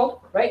magnetic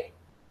field, right?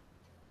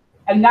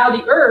 And now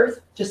the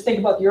Earth, just think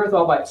about the Earth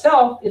all by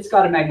itself, it's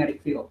got a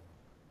magnetic field.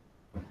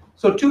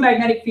 So two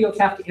magnetic fields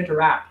have to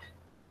interact.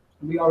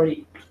 We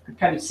already could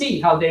kind of see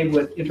how they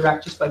would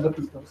interact just by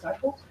looking at those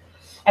dipoles.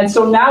 And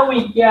so now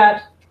we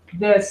get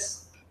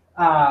this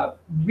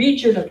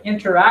region of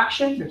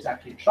interaction. There's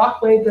actually a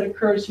shock wave that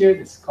occurs here.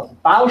 This is called the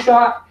bow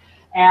shock.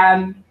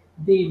 And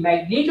the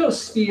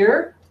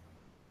magnetosphere,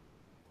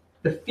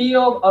 the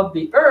field of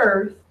the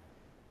Earth,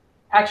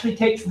 actually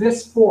takes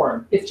this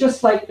form. It's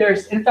just like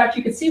in fact,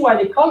 you can see why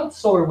they call it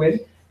solar wind,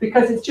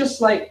 because it's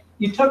just like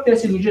you took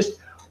this and you just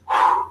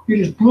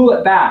blew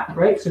it back,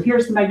 right? So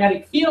here's the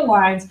magnetic field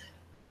lines.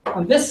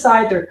 On this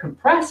side, they're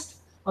compressed.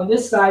 On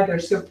this side, they're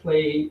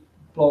simply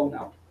blown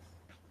out.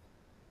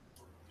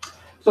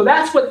 So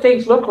that's what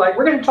things look like.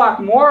 We're going to talk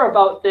more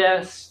about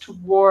this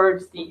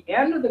towards the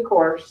end of the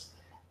course,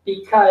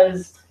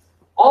 because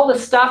all the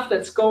stuff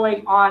that's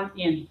going on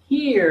in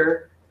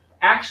here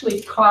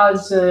actually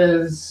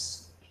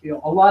causes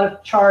a lot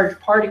of charged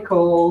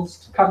particles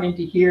to come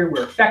into here.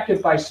 We're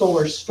affected by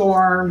solar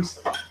storms.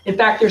 In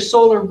fact, there's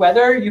solar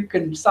weather. You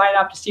can sign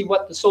up to see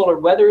what the solar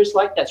weather is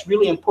like. That's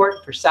really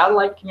important for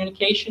satellite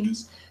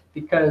communications,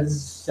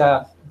 because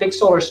big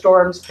solar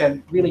storms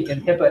can really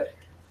inhibit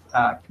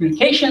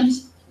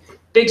communications.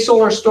 Big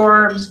solar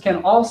storms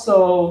can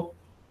also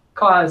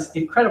cause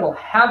incredible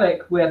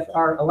havoc with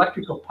our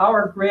electrical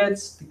power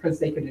grids, because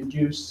they can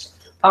induce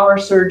power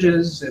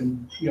surges,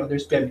 and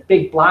there's been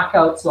big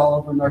blackouts all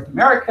over North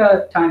America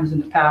at times in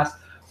the past,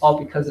 all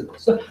because of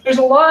this. So there's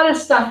a lot of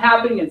stuff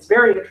happening. It's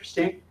very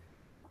interesting.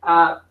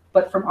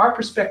 But from our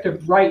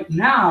perspective right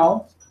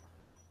now,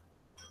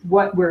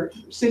 what we're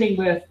sitting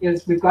with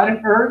is we've got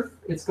an Earth,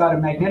 it's got a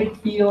magnetic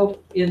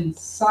field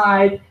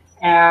inside,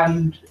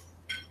 and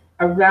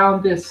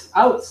around this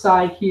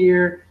outside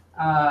here,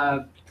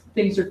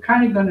 things are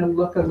kind of going to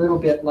look a little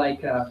bit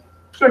like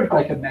sort of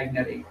like a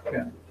magnetic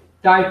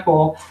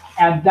dipole,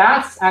 and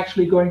that's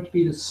actually going to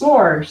be the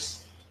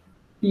source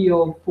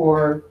field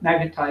for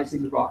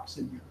magnetizing the rocks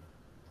in here.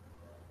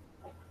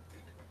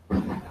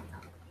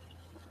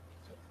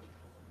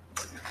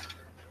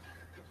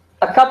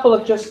 A couple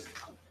of just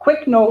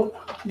quick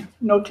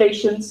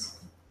notations.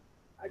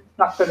 I'm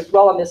not going to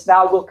dwell on this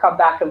now. We'll come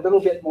back a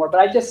little bit more, but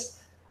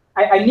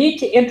I need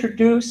to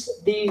introduce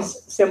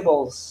these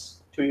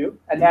symbols to you,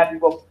 and then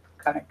we'll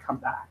kind of come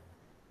back.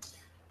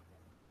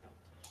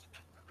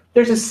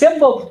 There's a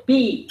symbol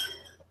B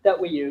that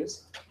we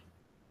use,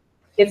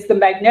 it's the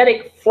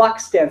magnetic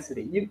flux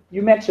density.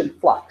 You mentioned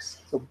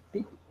flux, so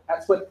B,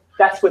 that's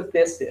what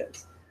this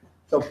is.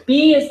 So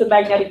B is the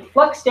magnetic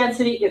flux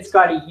density. It's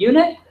got a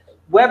unit,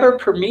 Weber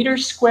per meter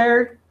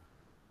squared,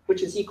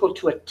 which is equal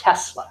to a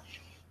Tesla.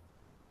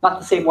 Not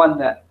the same one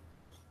that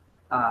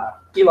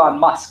Elon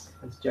Musk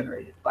has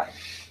generated, but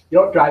you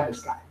don't drive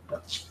this guy.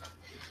 But,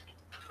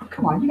 oh,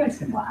 come on, you guys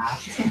can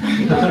laugh.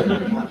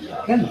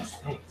 Goodness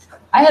sakes.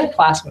 I had a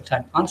class one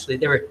time, honestly,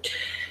 they were,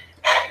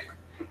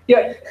 you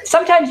know,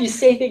 sometimes you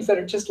say things that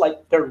are just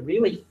like, they're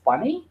really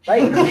funny,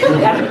 right?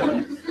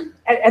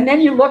 and then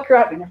you look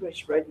around and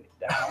everybody's writing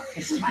it down.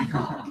 It's like,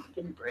 oh,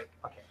 give me a break.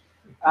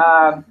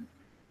 Okay.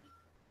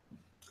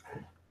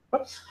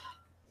 Whoops.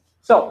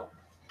 So,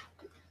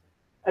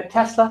 a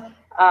Tesla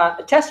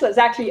is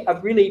actually a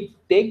really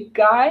big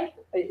guy.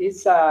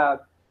 It's a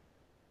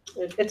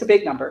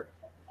big number.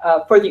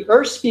 For the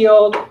Earth's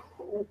field,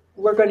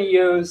 we're going to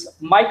use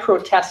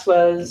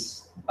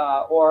micro-Teslas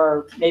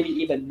or maybe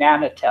even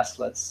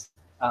nanoteslas.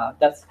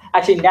 That's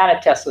actually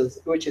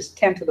nanoteslas, which is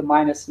 10 to the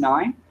minus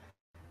 9.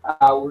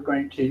 We're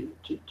going to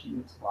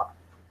use a lot.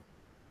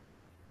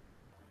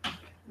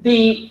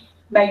 The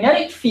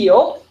magnetic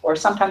field, or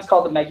sometimes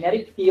called the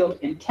magnetic field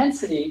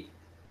intensity,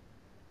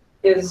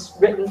 is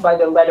written by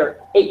the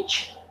letter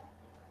H.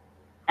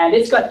 And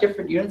it's got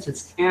different units.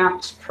 It's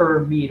amps per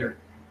meter.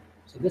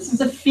 So this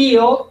is a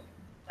field.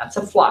 That's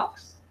a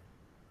flux.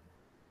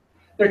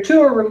 The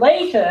two are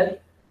related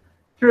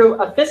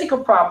through a physical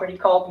property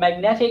called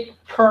magnetic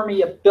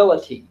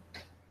permeability.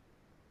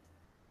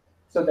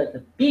 So that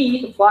the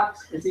B, the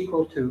flux, is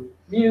equal to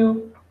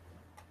mu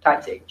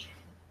times H.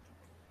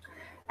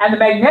 And the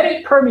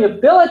magnetic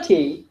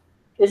permeability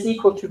is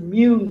equal to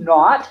mu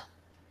naught.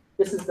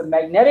 This is the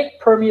magnetic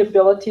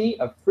permeability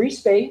of free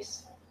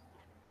space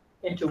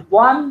into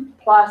 1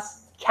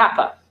 plus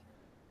kappa.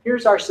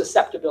 Here's our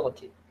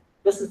susceptibility.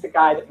 This is the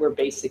guy that we're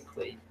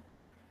basically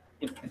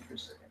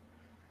interested in.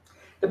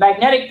 The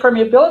magnetic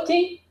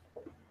permeability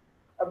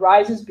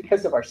arises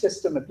because of our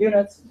system of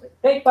units. And we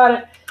think about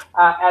it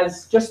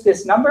as just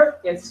this number.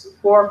 It's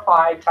 4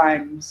 pi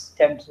times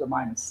 10 to the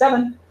minus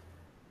 7.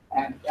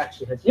 And it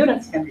actually has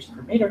units, henries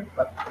per meter,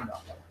 but you know.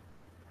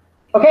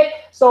 Okay,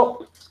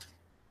 so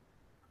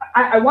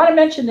I want to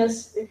mention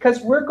this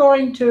because we're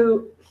going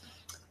to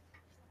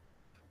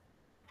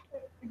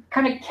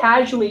kind of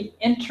casually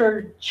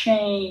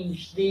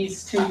interchange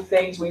these two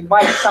things. We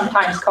might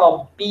sometimes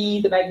call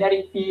B the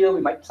magnetic field.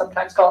 We might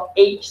sometimes call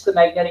H the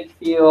magnetic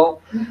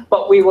field.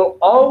 But we will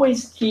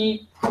always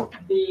keep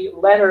the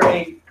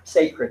lettering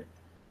sacred.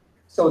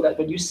 So that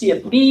when you see a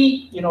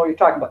B, you know you're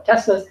talking about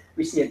Teslas.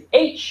 We see an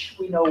H,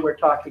 we know we're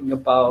talking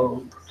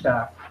about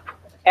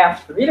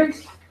amps per meter.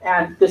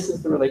 And this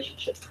is the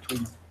relationship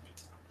between them.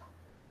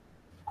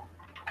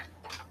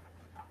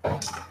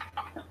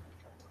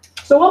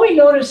 So what we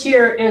notice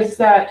here is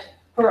that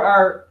for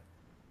our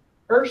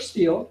Earth's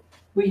field,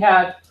 we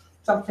have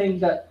something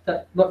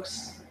that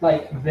looks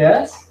like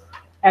this.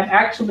 And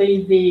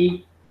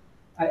actually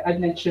I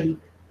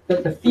mentioned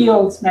that the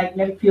fields,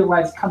 magnetic field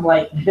lines come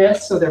like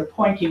this, so they're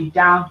pointing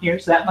down here.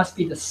 So that must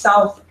be the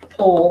south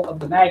pole of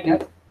the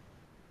magnet.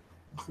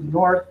 It's the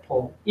north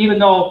pole. Even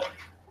though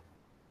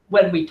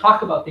when we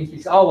talk about things, we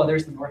say, oh, well,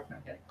 there's the north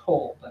magnetic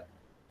pole. But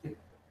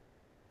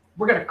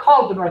we're going to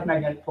call it the north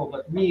magnetic pole,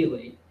 but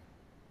really,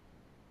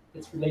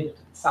 it's related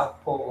to the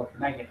south pole of the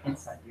magnet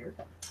inside here.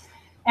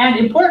 And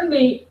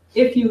importantly,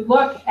 if you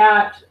look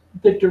at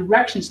the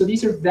direction, so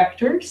these are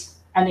vectors,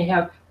 and they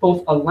have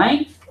both a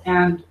length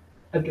and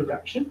a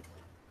direction.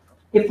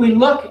 If we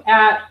look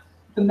at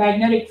the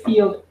magnetic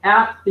field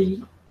at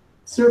the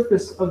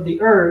surface of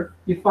the Earth,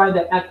 you find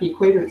that at the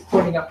equator it's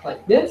pointing up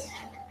like this.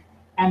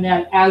 And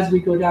then as we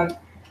go down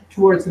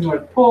towards the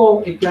North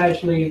Pole, it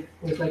gradually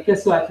goes like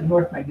this. So at the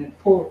North Magnetic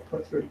Pole, it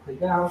puts vertically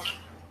down.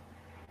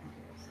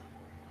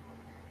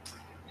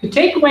 The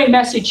takeaway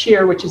message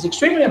here, which is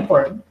extremely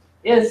important,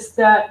 is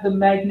that the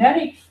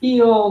magnetic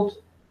field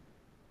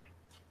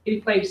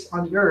in place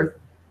on the Earth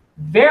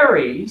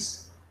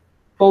varies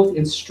both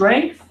in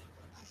strength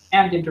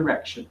and in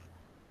direction.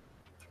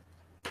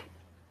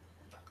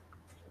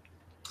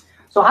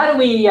 So how do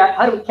we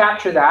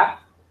capture that?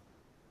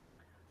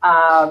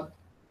 For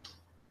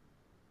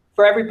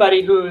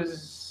everybody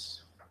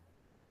who's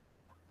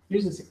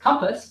uses a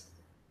compass,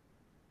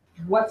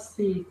 what's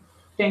the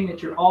thing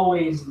that you're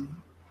always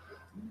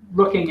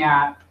looking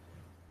at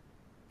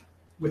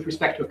with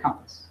respect to a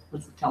compass?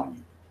 What's it telling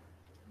you?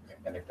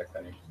 Magnetic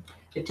declination.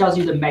 It tells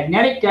you the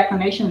magnetic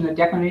declination, and the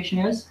declination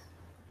is?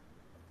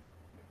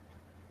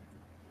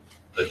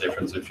 The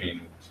difference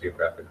between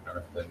geographic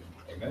north and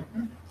magnetic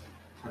north.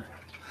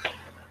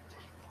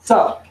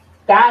 So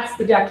that's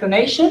the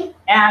declination,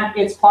 and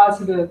it's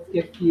positive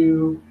if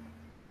you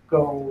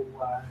go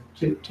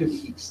to the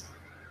east.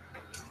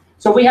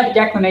 So we have a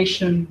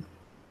declination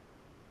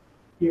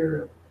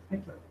here, I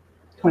think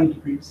 20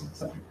 degrees,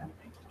 something like that.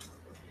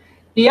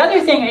 The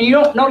other thing, and you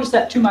don't notice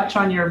that too much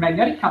on your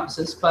magnetic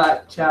compasses,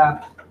 but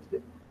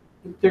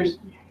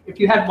if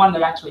you had one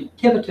that actually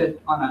pivoted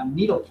on a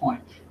needle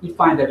point, you'd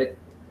find that it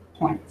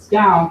points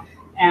down.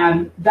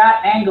 And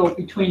that angle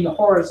between the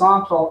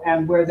horizontal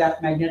and where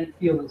that magnetic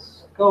field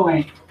is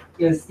going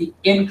is the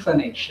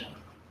inclination.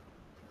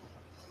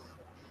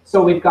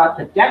 So we've got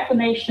the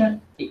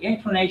declination, the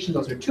inclination,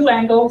 those are two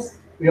angles.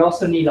 We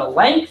also need a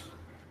length,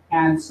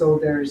 and so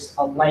there's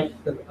a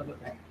length of a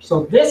vector.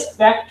 So this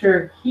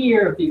vector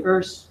here of the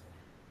Earth's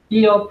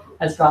field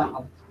has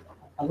got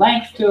a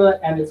length to it,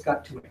 and it's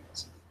got two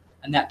angles,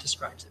 and that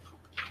describes it.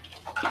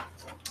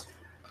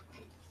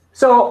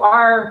 So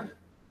our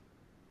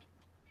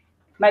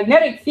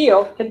magnetic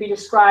field can be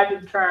described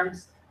in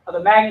terms of a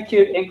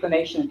magnitude,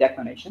 inclination, and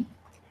declination.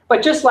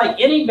 But just like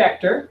any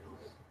vector,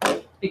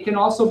 it can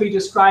also be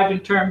described in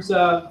terms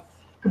of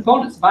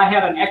components. If I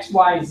had an X,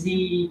 Y,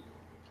 Z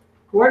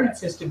coordinate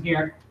system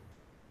here,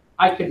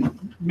 I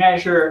can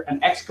measure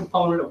an X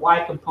component, a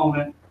Y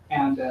component,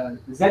 and a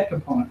Z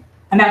component.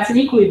 And that's an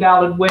equally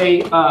valid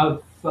way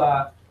of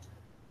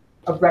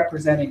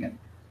representing it.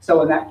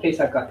 So in that case,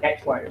 I've got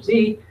X, Y, or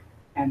Z,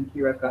 and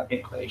here I've got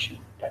inclination,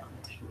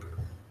 declination.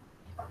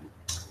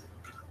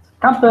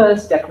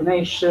 Compass,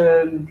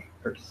 declination,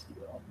 Earth's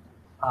field.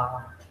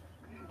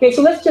 Okay,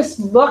 so let's just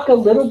look a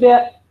little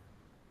bit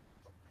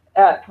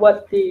at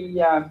what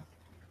the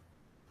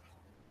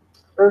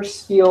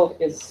Earth's field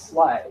is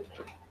like.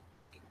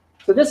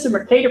 So this is a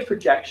Mercator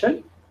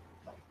projection.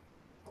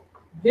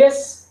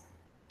 This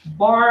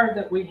bar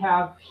that we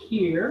have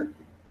here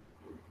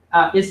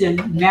is in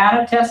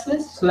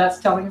nanoteslas, so that's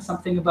telling us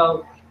something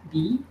about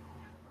D.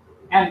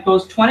 And it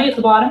goes 20 at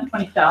the bottom,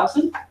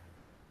 20,000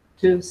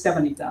 to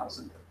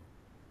 70,000.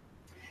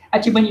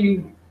 Actually, when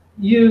you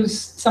use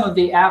some of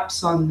the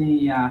apps on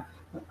the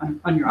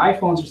on your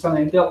iPhones or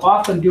something, they'll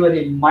often do it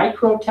in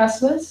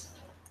microteslas.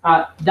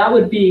 That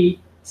would be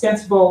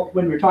sensible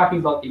when we're talking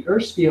about the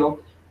Earth's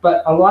field,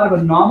 but a lot of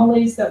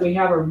anomalies that we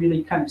have are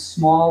really kind of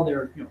small.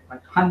 They're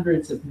like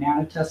hundreds of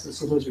nanoteslas,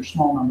 so those are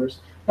small numbers.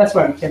 That's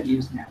why we tend to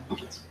use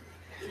nanometers.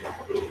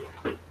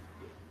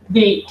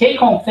 The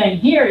take-home thing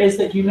here is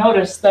that you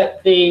notice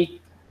that the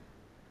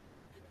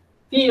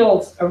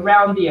fields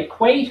around the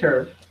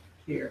equator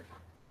here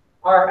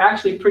are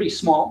actually pretty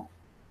small.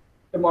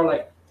 They're more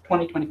like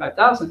 20,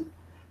 25,000,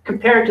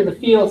 compared to the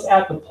fields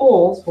at the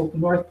poles, both the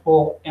North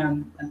Pole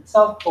and the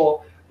South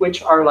Pole,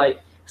 which are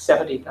like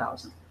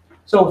 70,000.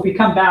 So if we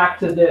come back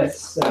to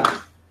this,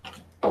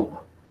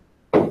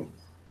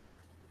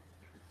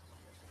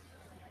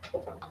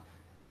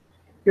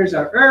 here's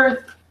our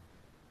Earth,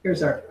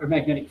 here's our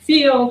magnetic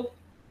field.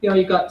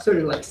 You've got sort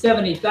of like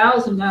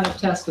 70,000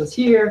 nanoteslas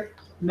here,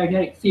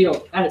 magnetic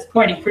field, and it's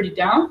pointing pretty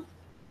down.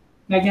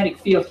 Magnetic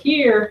field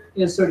here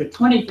is sort of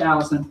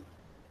 20,000,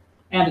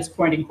 and it's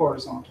pointing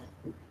horizontal.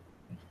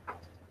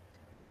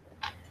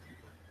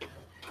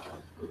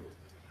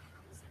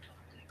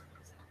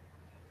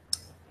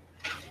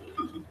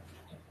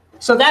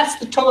 So that's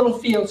the total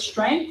field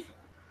strength.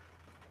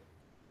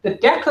 The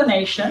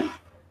declination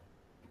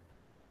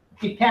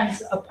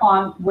depends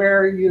upon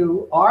where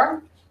you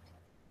are.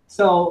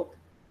 So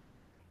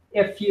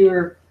if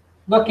you're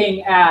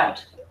looking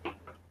at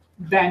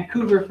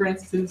Vancouver, for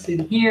instance,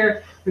 in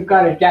here, we've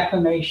got a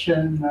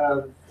declination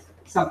of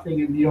something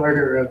in the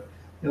order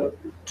of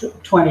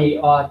 20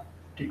 odd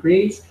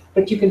degrees.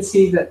 But you can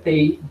see that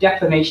the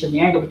declination, the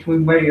angle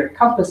between where your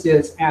compass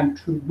is and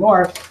true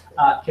north,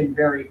 can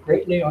vary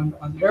greatly on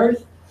the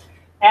Earth.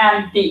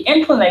 And the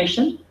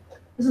inclination,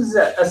 this is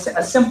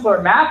a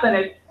simpler map, and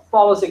it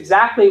follows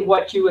exactly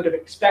what you would have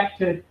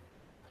expected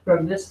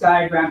from this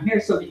diagram here.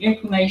 So the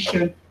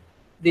inclination,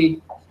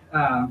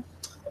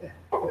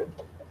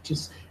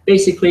 just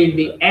basically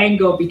the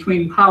angle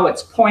between how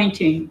it's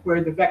pointing,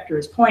 where the vector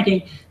is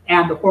pointing,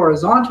 and the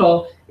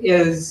horizontal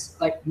is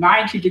like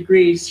 90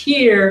 degrees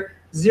here,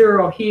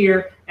 0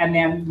 here, and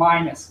then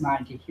minus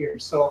 90 here.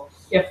 So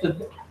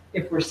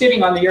if we're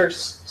sitting on the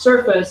Earth's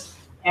surface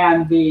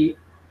and the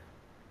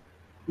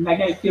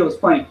magnetic field is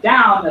pointing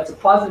down, that's a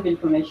positive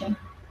inclination.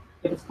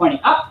 If it's pointing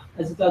up,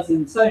 as it does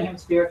in the southern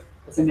hemisphere,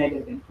 it's a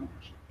negative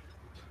inclination.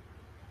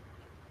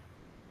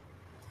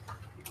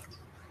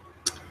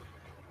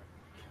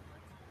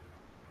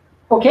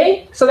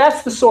 Okay, so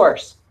that's the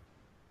source.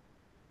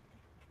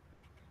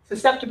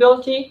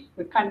 Susceptibility,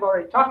 we've kind of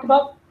already talked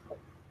about.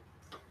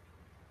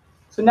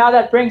 So now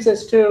that brings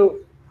us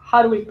to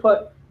how do we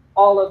put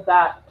all of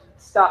that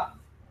stuff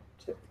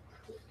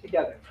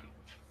together.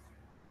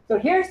 So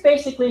here's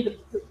basically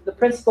the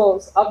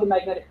principles of the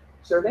magnetic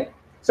survey.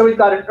 So we've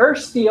got an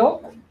Earth's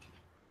field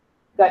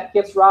that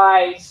gives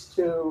rise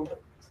to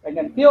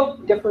magnetic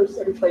field, differs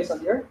every place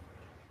on the Earth.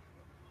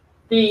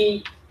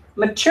 The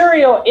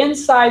material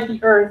inside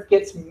the Earth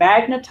gets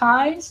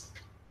magnetized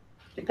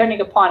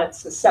depending upon its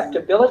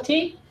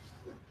susceptibility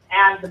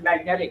and the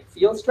magnetic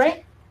field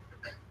strength.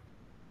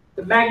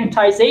 The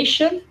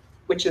magnetization,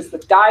 which is the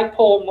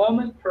dipole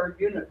moment per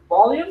unit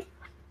volume,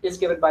 is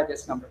given by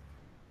this number.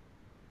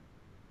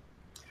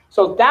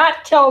 So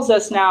that tells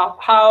us now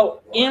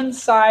how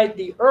inside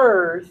the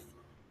Earth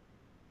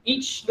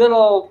each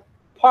little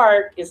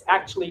part is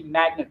actually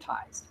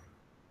magnetized.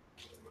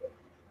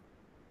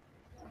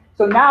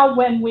 So now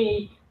when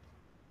we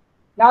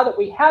now that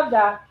we have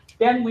that,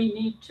 then we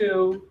need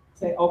to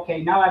say,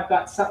 okay, now I've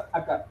got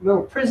a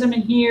little prism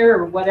in here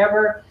or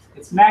whatever.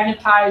 It's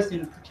magnetized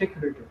in a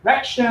particular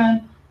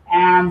direction,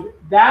 and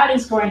that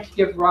is going to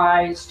give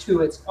rise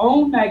to its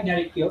own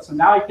magnetic field. So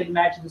now you can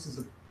imagine this is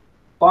a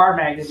bar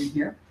magnet in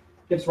here.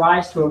 Gives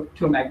rise to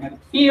a magnetic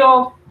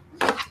field.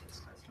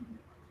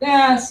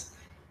 This,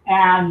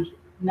 and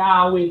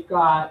now we've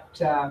got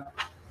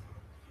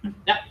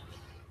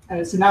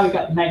and so now we've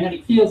got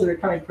magnetic fields that are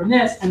coming from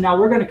this, and now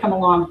we're going to come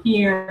along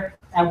here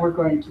and we're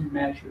going to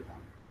measure them.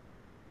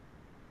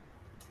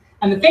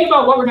 And the thing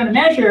about what we're going to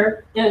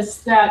measure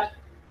is that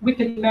we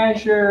can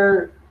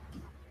measure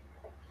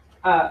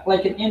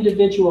like an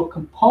individual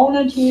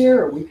component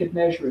here, or we could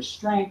measure a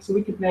strength, so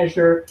we could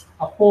measure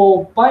a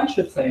whole bunch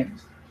of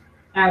things.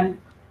 And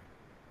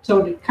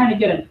so to kind of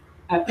get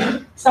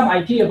some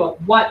idea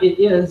about what it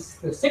is,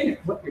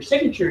 what your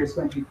signature is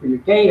going to be for your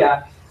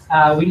data,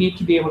 we need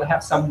to be able to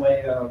have some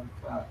way of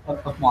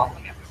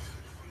modeling it.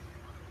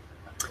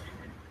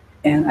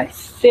 And I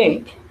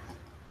think,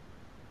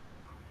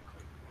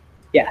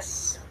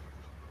 yes.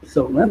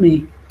 So let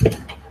me.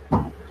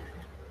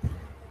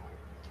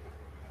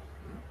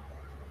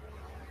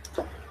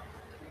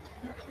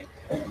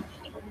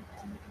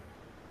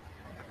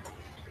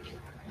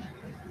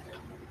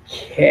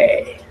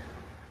 Okay.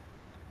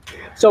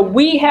 So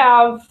we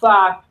have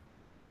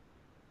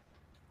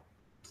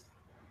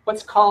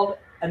what's called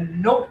a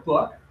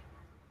notebook.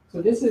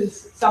 So this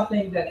is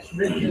something that's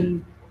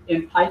written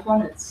in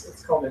Python.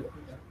 It's called a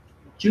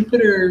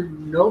Jupyter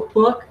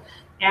Notebook,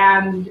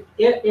 and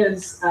it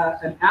is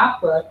an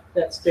applet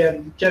that's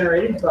been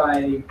generated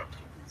by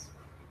this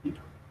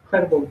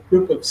incredible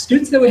group of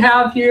students that we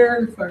have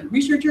here,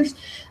 researchers,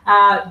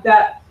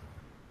 that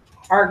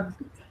are,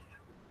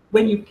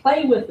 when you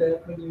play with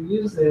it, when you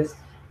use this,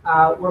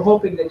 we're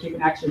hoping that you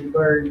can actually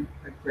learn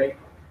a great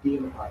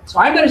deal about it. So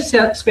I'm going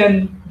to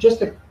spend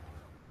just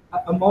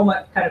a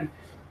moment kind of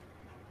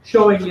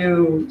showing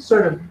you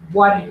sort of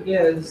what it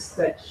is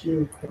that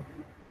you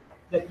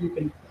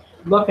can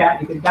look at,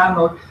 you can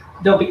download.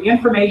 There'll be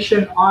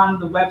information on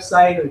the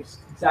website of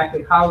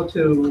exactly how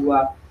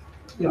to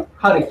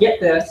how to get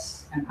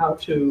this and how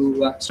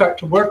to start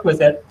to work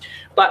with it.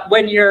 But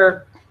when you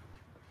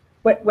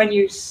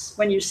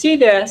see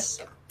this,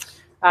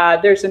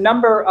 there's a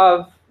number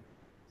of,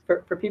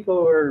 for people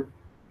who are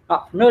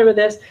not familiar with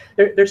this,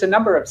 there's a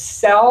number of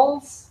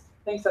cells,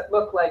 things that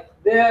look like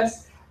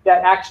this,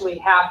 that actually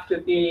have to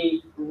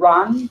be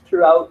run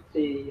throughout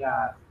the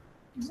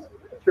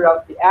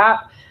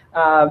app.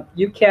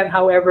 You can,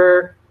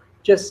 however,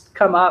 just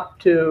come up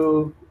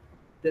to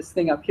this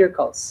thing up here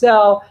called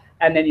cell,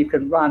 and then you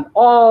can run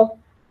all,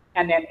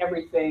 and then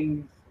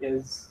everything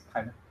is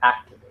kind of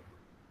activated.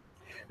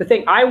 The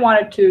thing I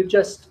wanted to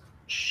just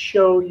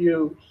show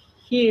you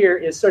here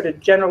is sort of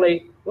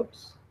generally,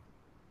 whoops,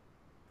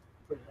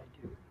 what did I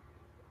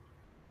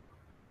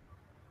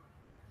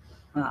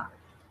do?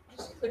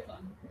 Just click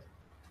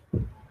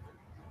on.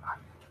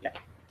 Okay.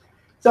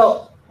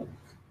 So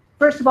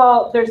first of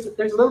all, there's a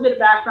little bit of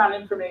background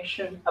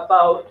information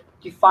about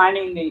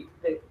defining the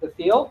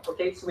field.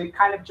 Okay, so we've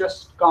kind of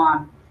just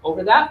gone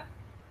over that.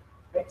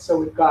 Okay, so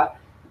we've got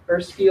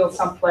Earth's field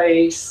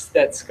someplace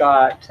that's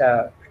got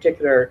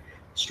particular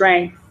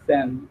strength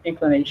and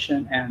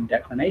inclination and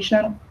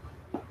declination.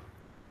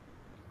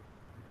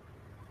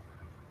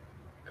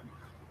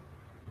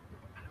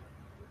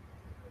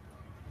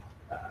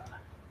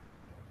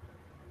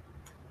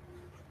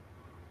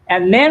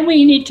 And then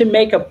we need to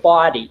make a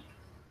body.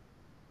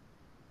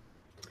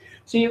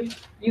 So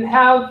you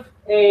have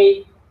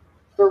a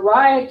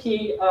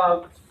variety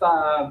of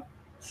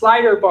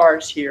slider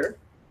bars here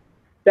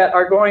that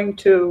are going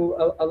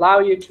to allow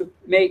you to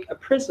make a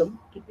prism.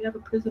 Did we have a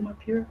prism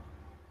up here?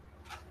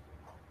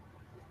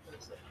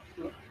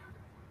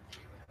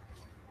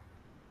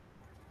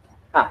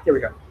 Here we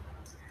go.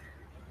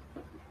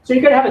 So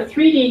you're going to have a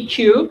 3D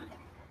cube.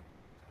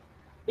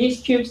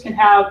 These cubes can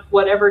have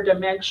whatever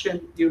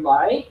dimension you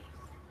like.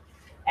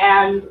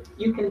 And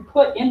you can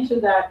put into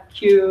that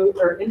cube,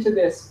 or into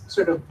this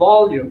sort of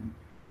volume,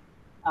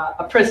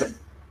 a prism.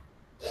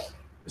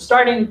 The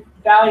starting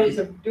values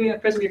of doing a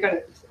prism, you're going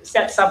to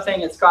set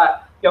something. It's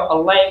got a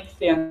length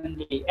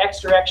in the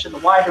x direction, the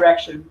y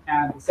direction,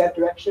 and the z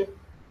direction.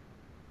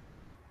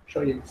 I'll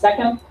show you in a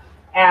second.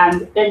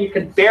 And then you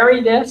can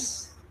vary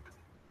this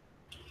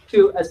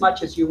to as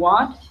much as you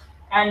want.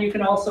 And you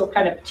can also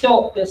kind of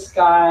tilt this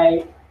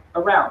guy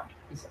around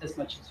as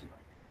much as you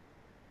want.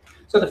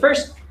 So the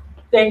first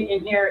thing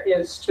in here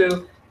is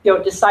to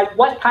decide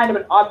what kind of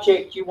an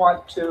object you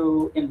want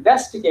to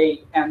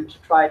investigate and to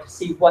try to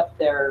see what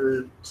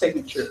their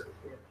signature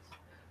is.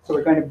 So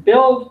we're going to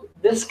build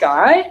this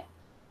guy,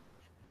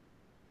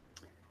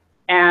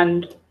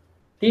 and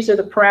these are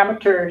the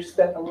parameters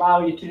that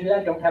allow you to do that.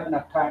 I don't have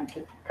enough time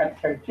to kind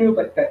of carry through,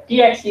 but the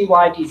dx, dy,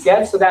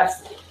 dz, so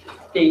that's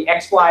the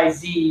x, y,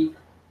 z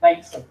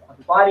lengths of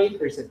the body.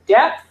 There's a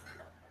depth.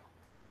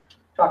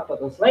 Talk about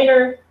those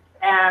later.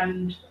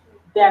 And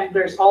then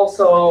there's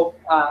also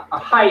a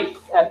height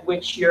at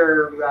which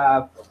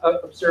your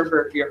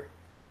observer, your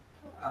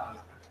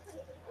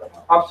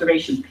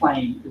observation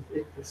plane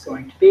is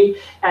going to be,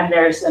 and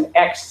there's an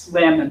X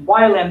limb and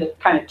Y limb that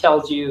kind of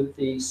tells you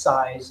the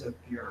size of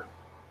the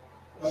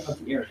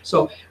area.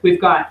 So we've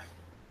got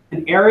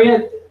an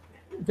area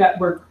that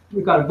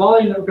we've got a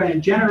volume that we're going to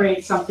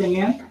generate something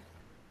in.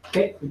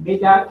 Okay, we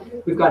made that.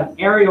 We've got an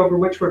area over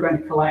which we're going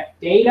to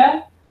collect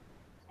data,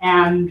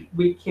 and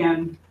we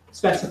can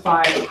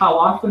specify how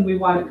often we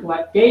want to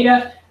collect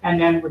data,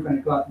 and then we're going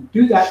to go out and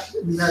do that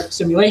numeric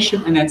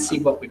simulation and then see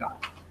what we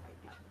got.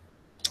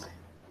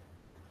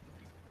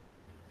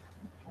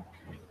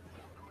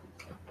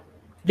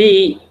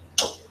 The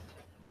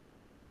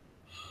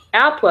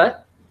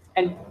applet,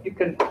 and you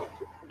can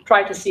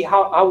try to see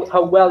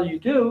how well you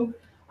do,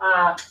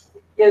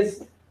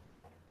 is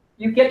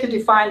you get to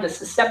define the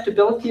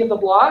susceptibility of the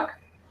block,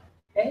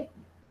 okay?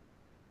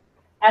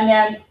 And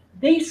then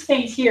these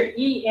things here,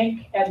 E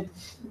inc and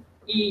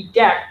E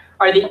dec,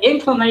 are the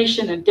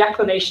inclination and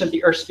declination of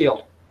the Earth's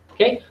field,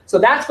 okay? So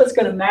that's what's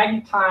going to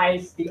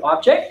magnetize the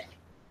object,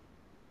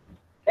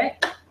 okay?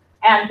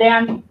 And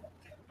then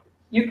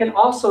you can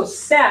also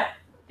set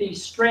the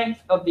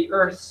strength of the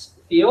Earth's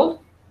field.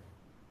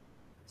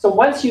 So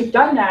once you've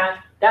done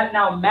that, that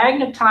now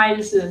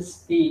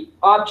magnetizes the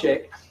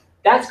object.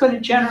 That's going to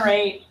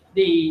generate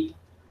the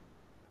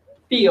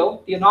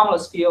field, the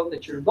anomalous field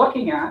that you're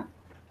looking at.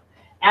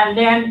 And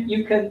then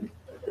you can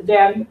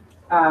then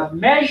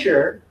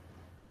measure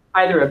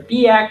either a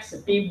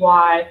Bx, a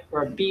By,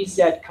 or a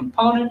Bz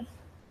component.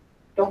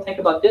 Don't think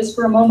about this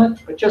for a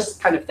moment, but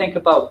just kind of think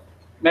about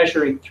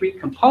measuring 3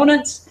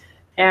 components.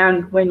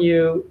 And when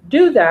you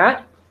do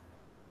that,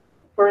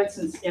 for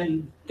instance,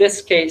 in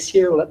this case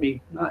here, let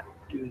me not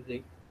do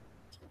the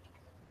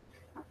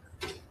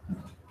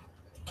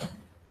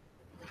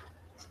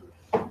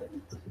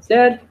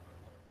Z.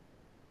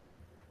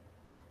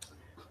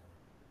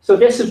 So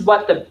this is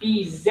what the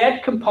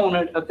Bz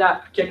component of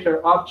that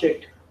particular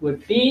object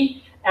would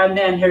be. And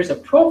then here's a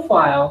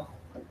profile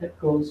that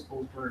goes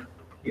over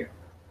here.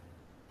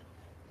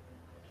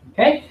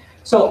 Okay,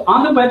 so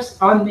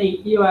on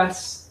the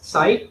EOS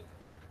site,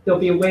 there'll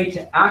be a way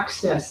to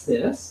access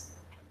this.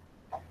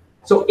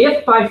 So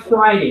if by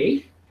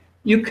Friday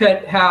you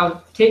could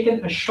have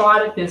taken a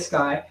shot at this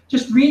guy,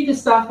 just read the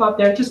stuff up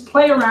there, just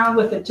play around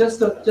with it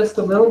just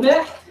a little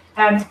bit,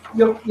 and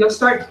you'll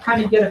start to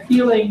kind of get a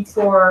feeling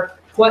for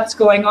what's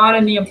going on.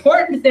 And the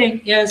important thing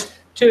is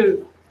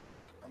to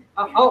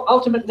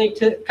ultimately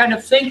to kind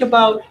of think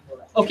about,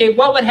 okay,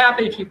 what would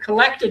happen if you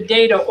collected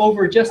data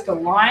over just a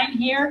line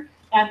here,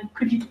 and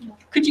could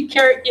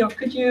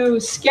you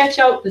sketch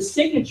out the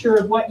signature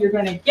of what you're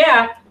going to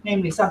get,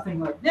 namely something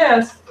like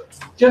this,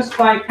 just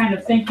by kind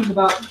of thinking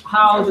about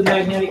how the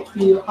magnetic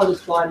field, how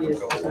this body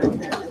is.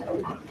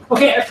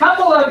 Okay, a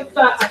couple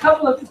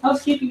of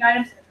housekeeping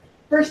items.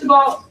 First of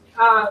all,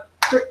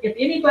 if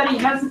anybody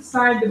hasn't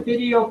signed the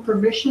video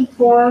permission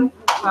form,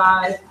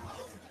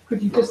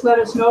 could you just let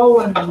us know?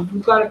 And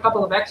we've got a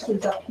couple of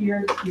extras up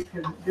here that you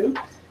can do.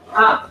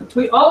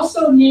 We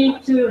also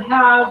need to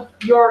have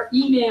your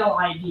email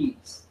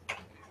IDs.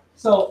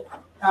 So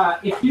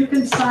if you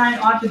can sign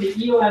onto the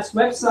EOS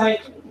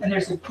website, and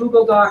there's a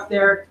Google Doc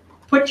there,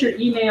 put your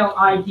email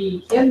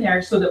ID in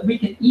there so that we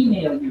can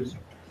email you.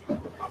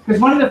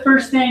 Because one of the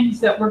first things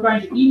that we're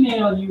going to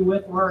email you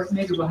with, or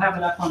maybe we'll have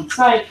it up on the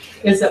site,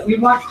 is that we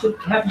want to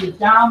have you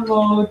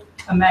download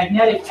a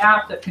magnetic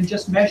app that can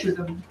just measure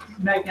the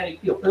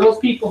magnetic field. For those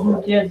people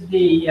who did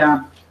the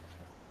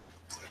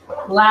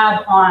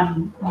lab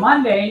on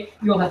Monday,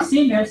 you'll have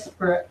seen this.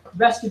 For the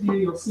rest of you,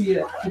 you'll see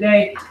it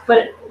today.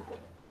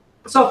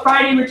 So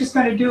Friday, we're just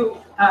going to do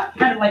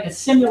kind of like a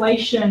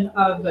simulation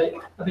of a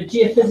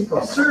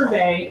geophysical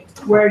survey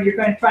where you're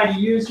going to try to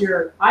use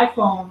your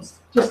iPhones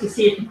just to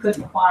see if you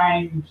couldn't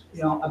find,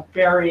 a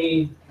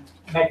buried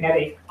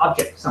magnetic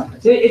object somewhere.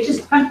 It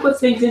just kind of puts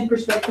things in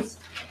perspective.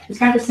 It's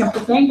kind of a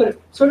simple thing, but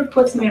it sort of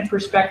puts them in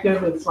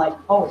perspective. It's like,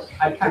 oh,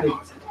 I kind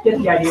of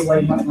get the idea why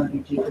you might want to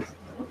do geophysics.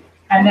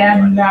 And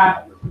then,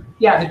 the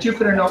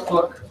Jupyter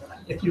Notebook,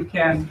 if you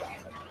can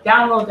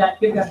download that,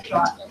 give that a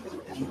shot,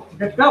 and you're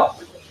good to go.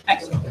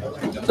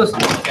 Excellent.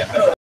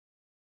 So,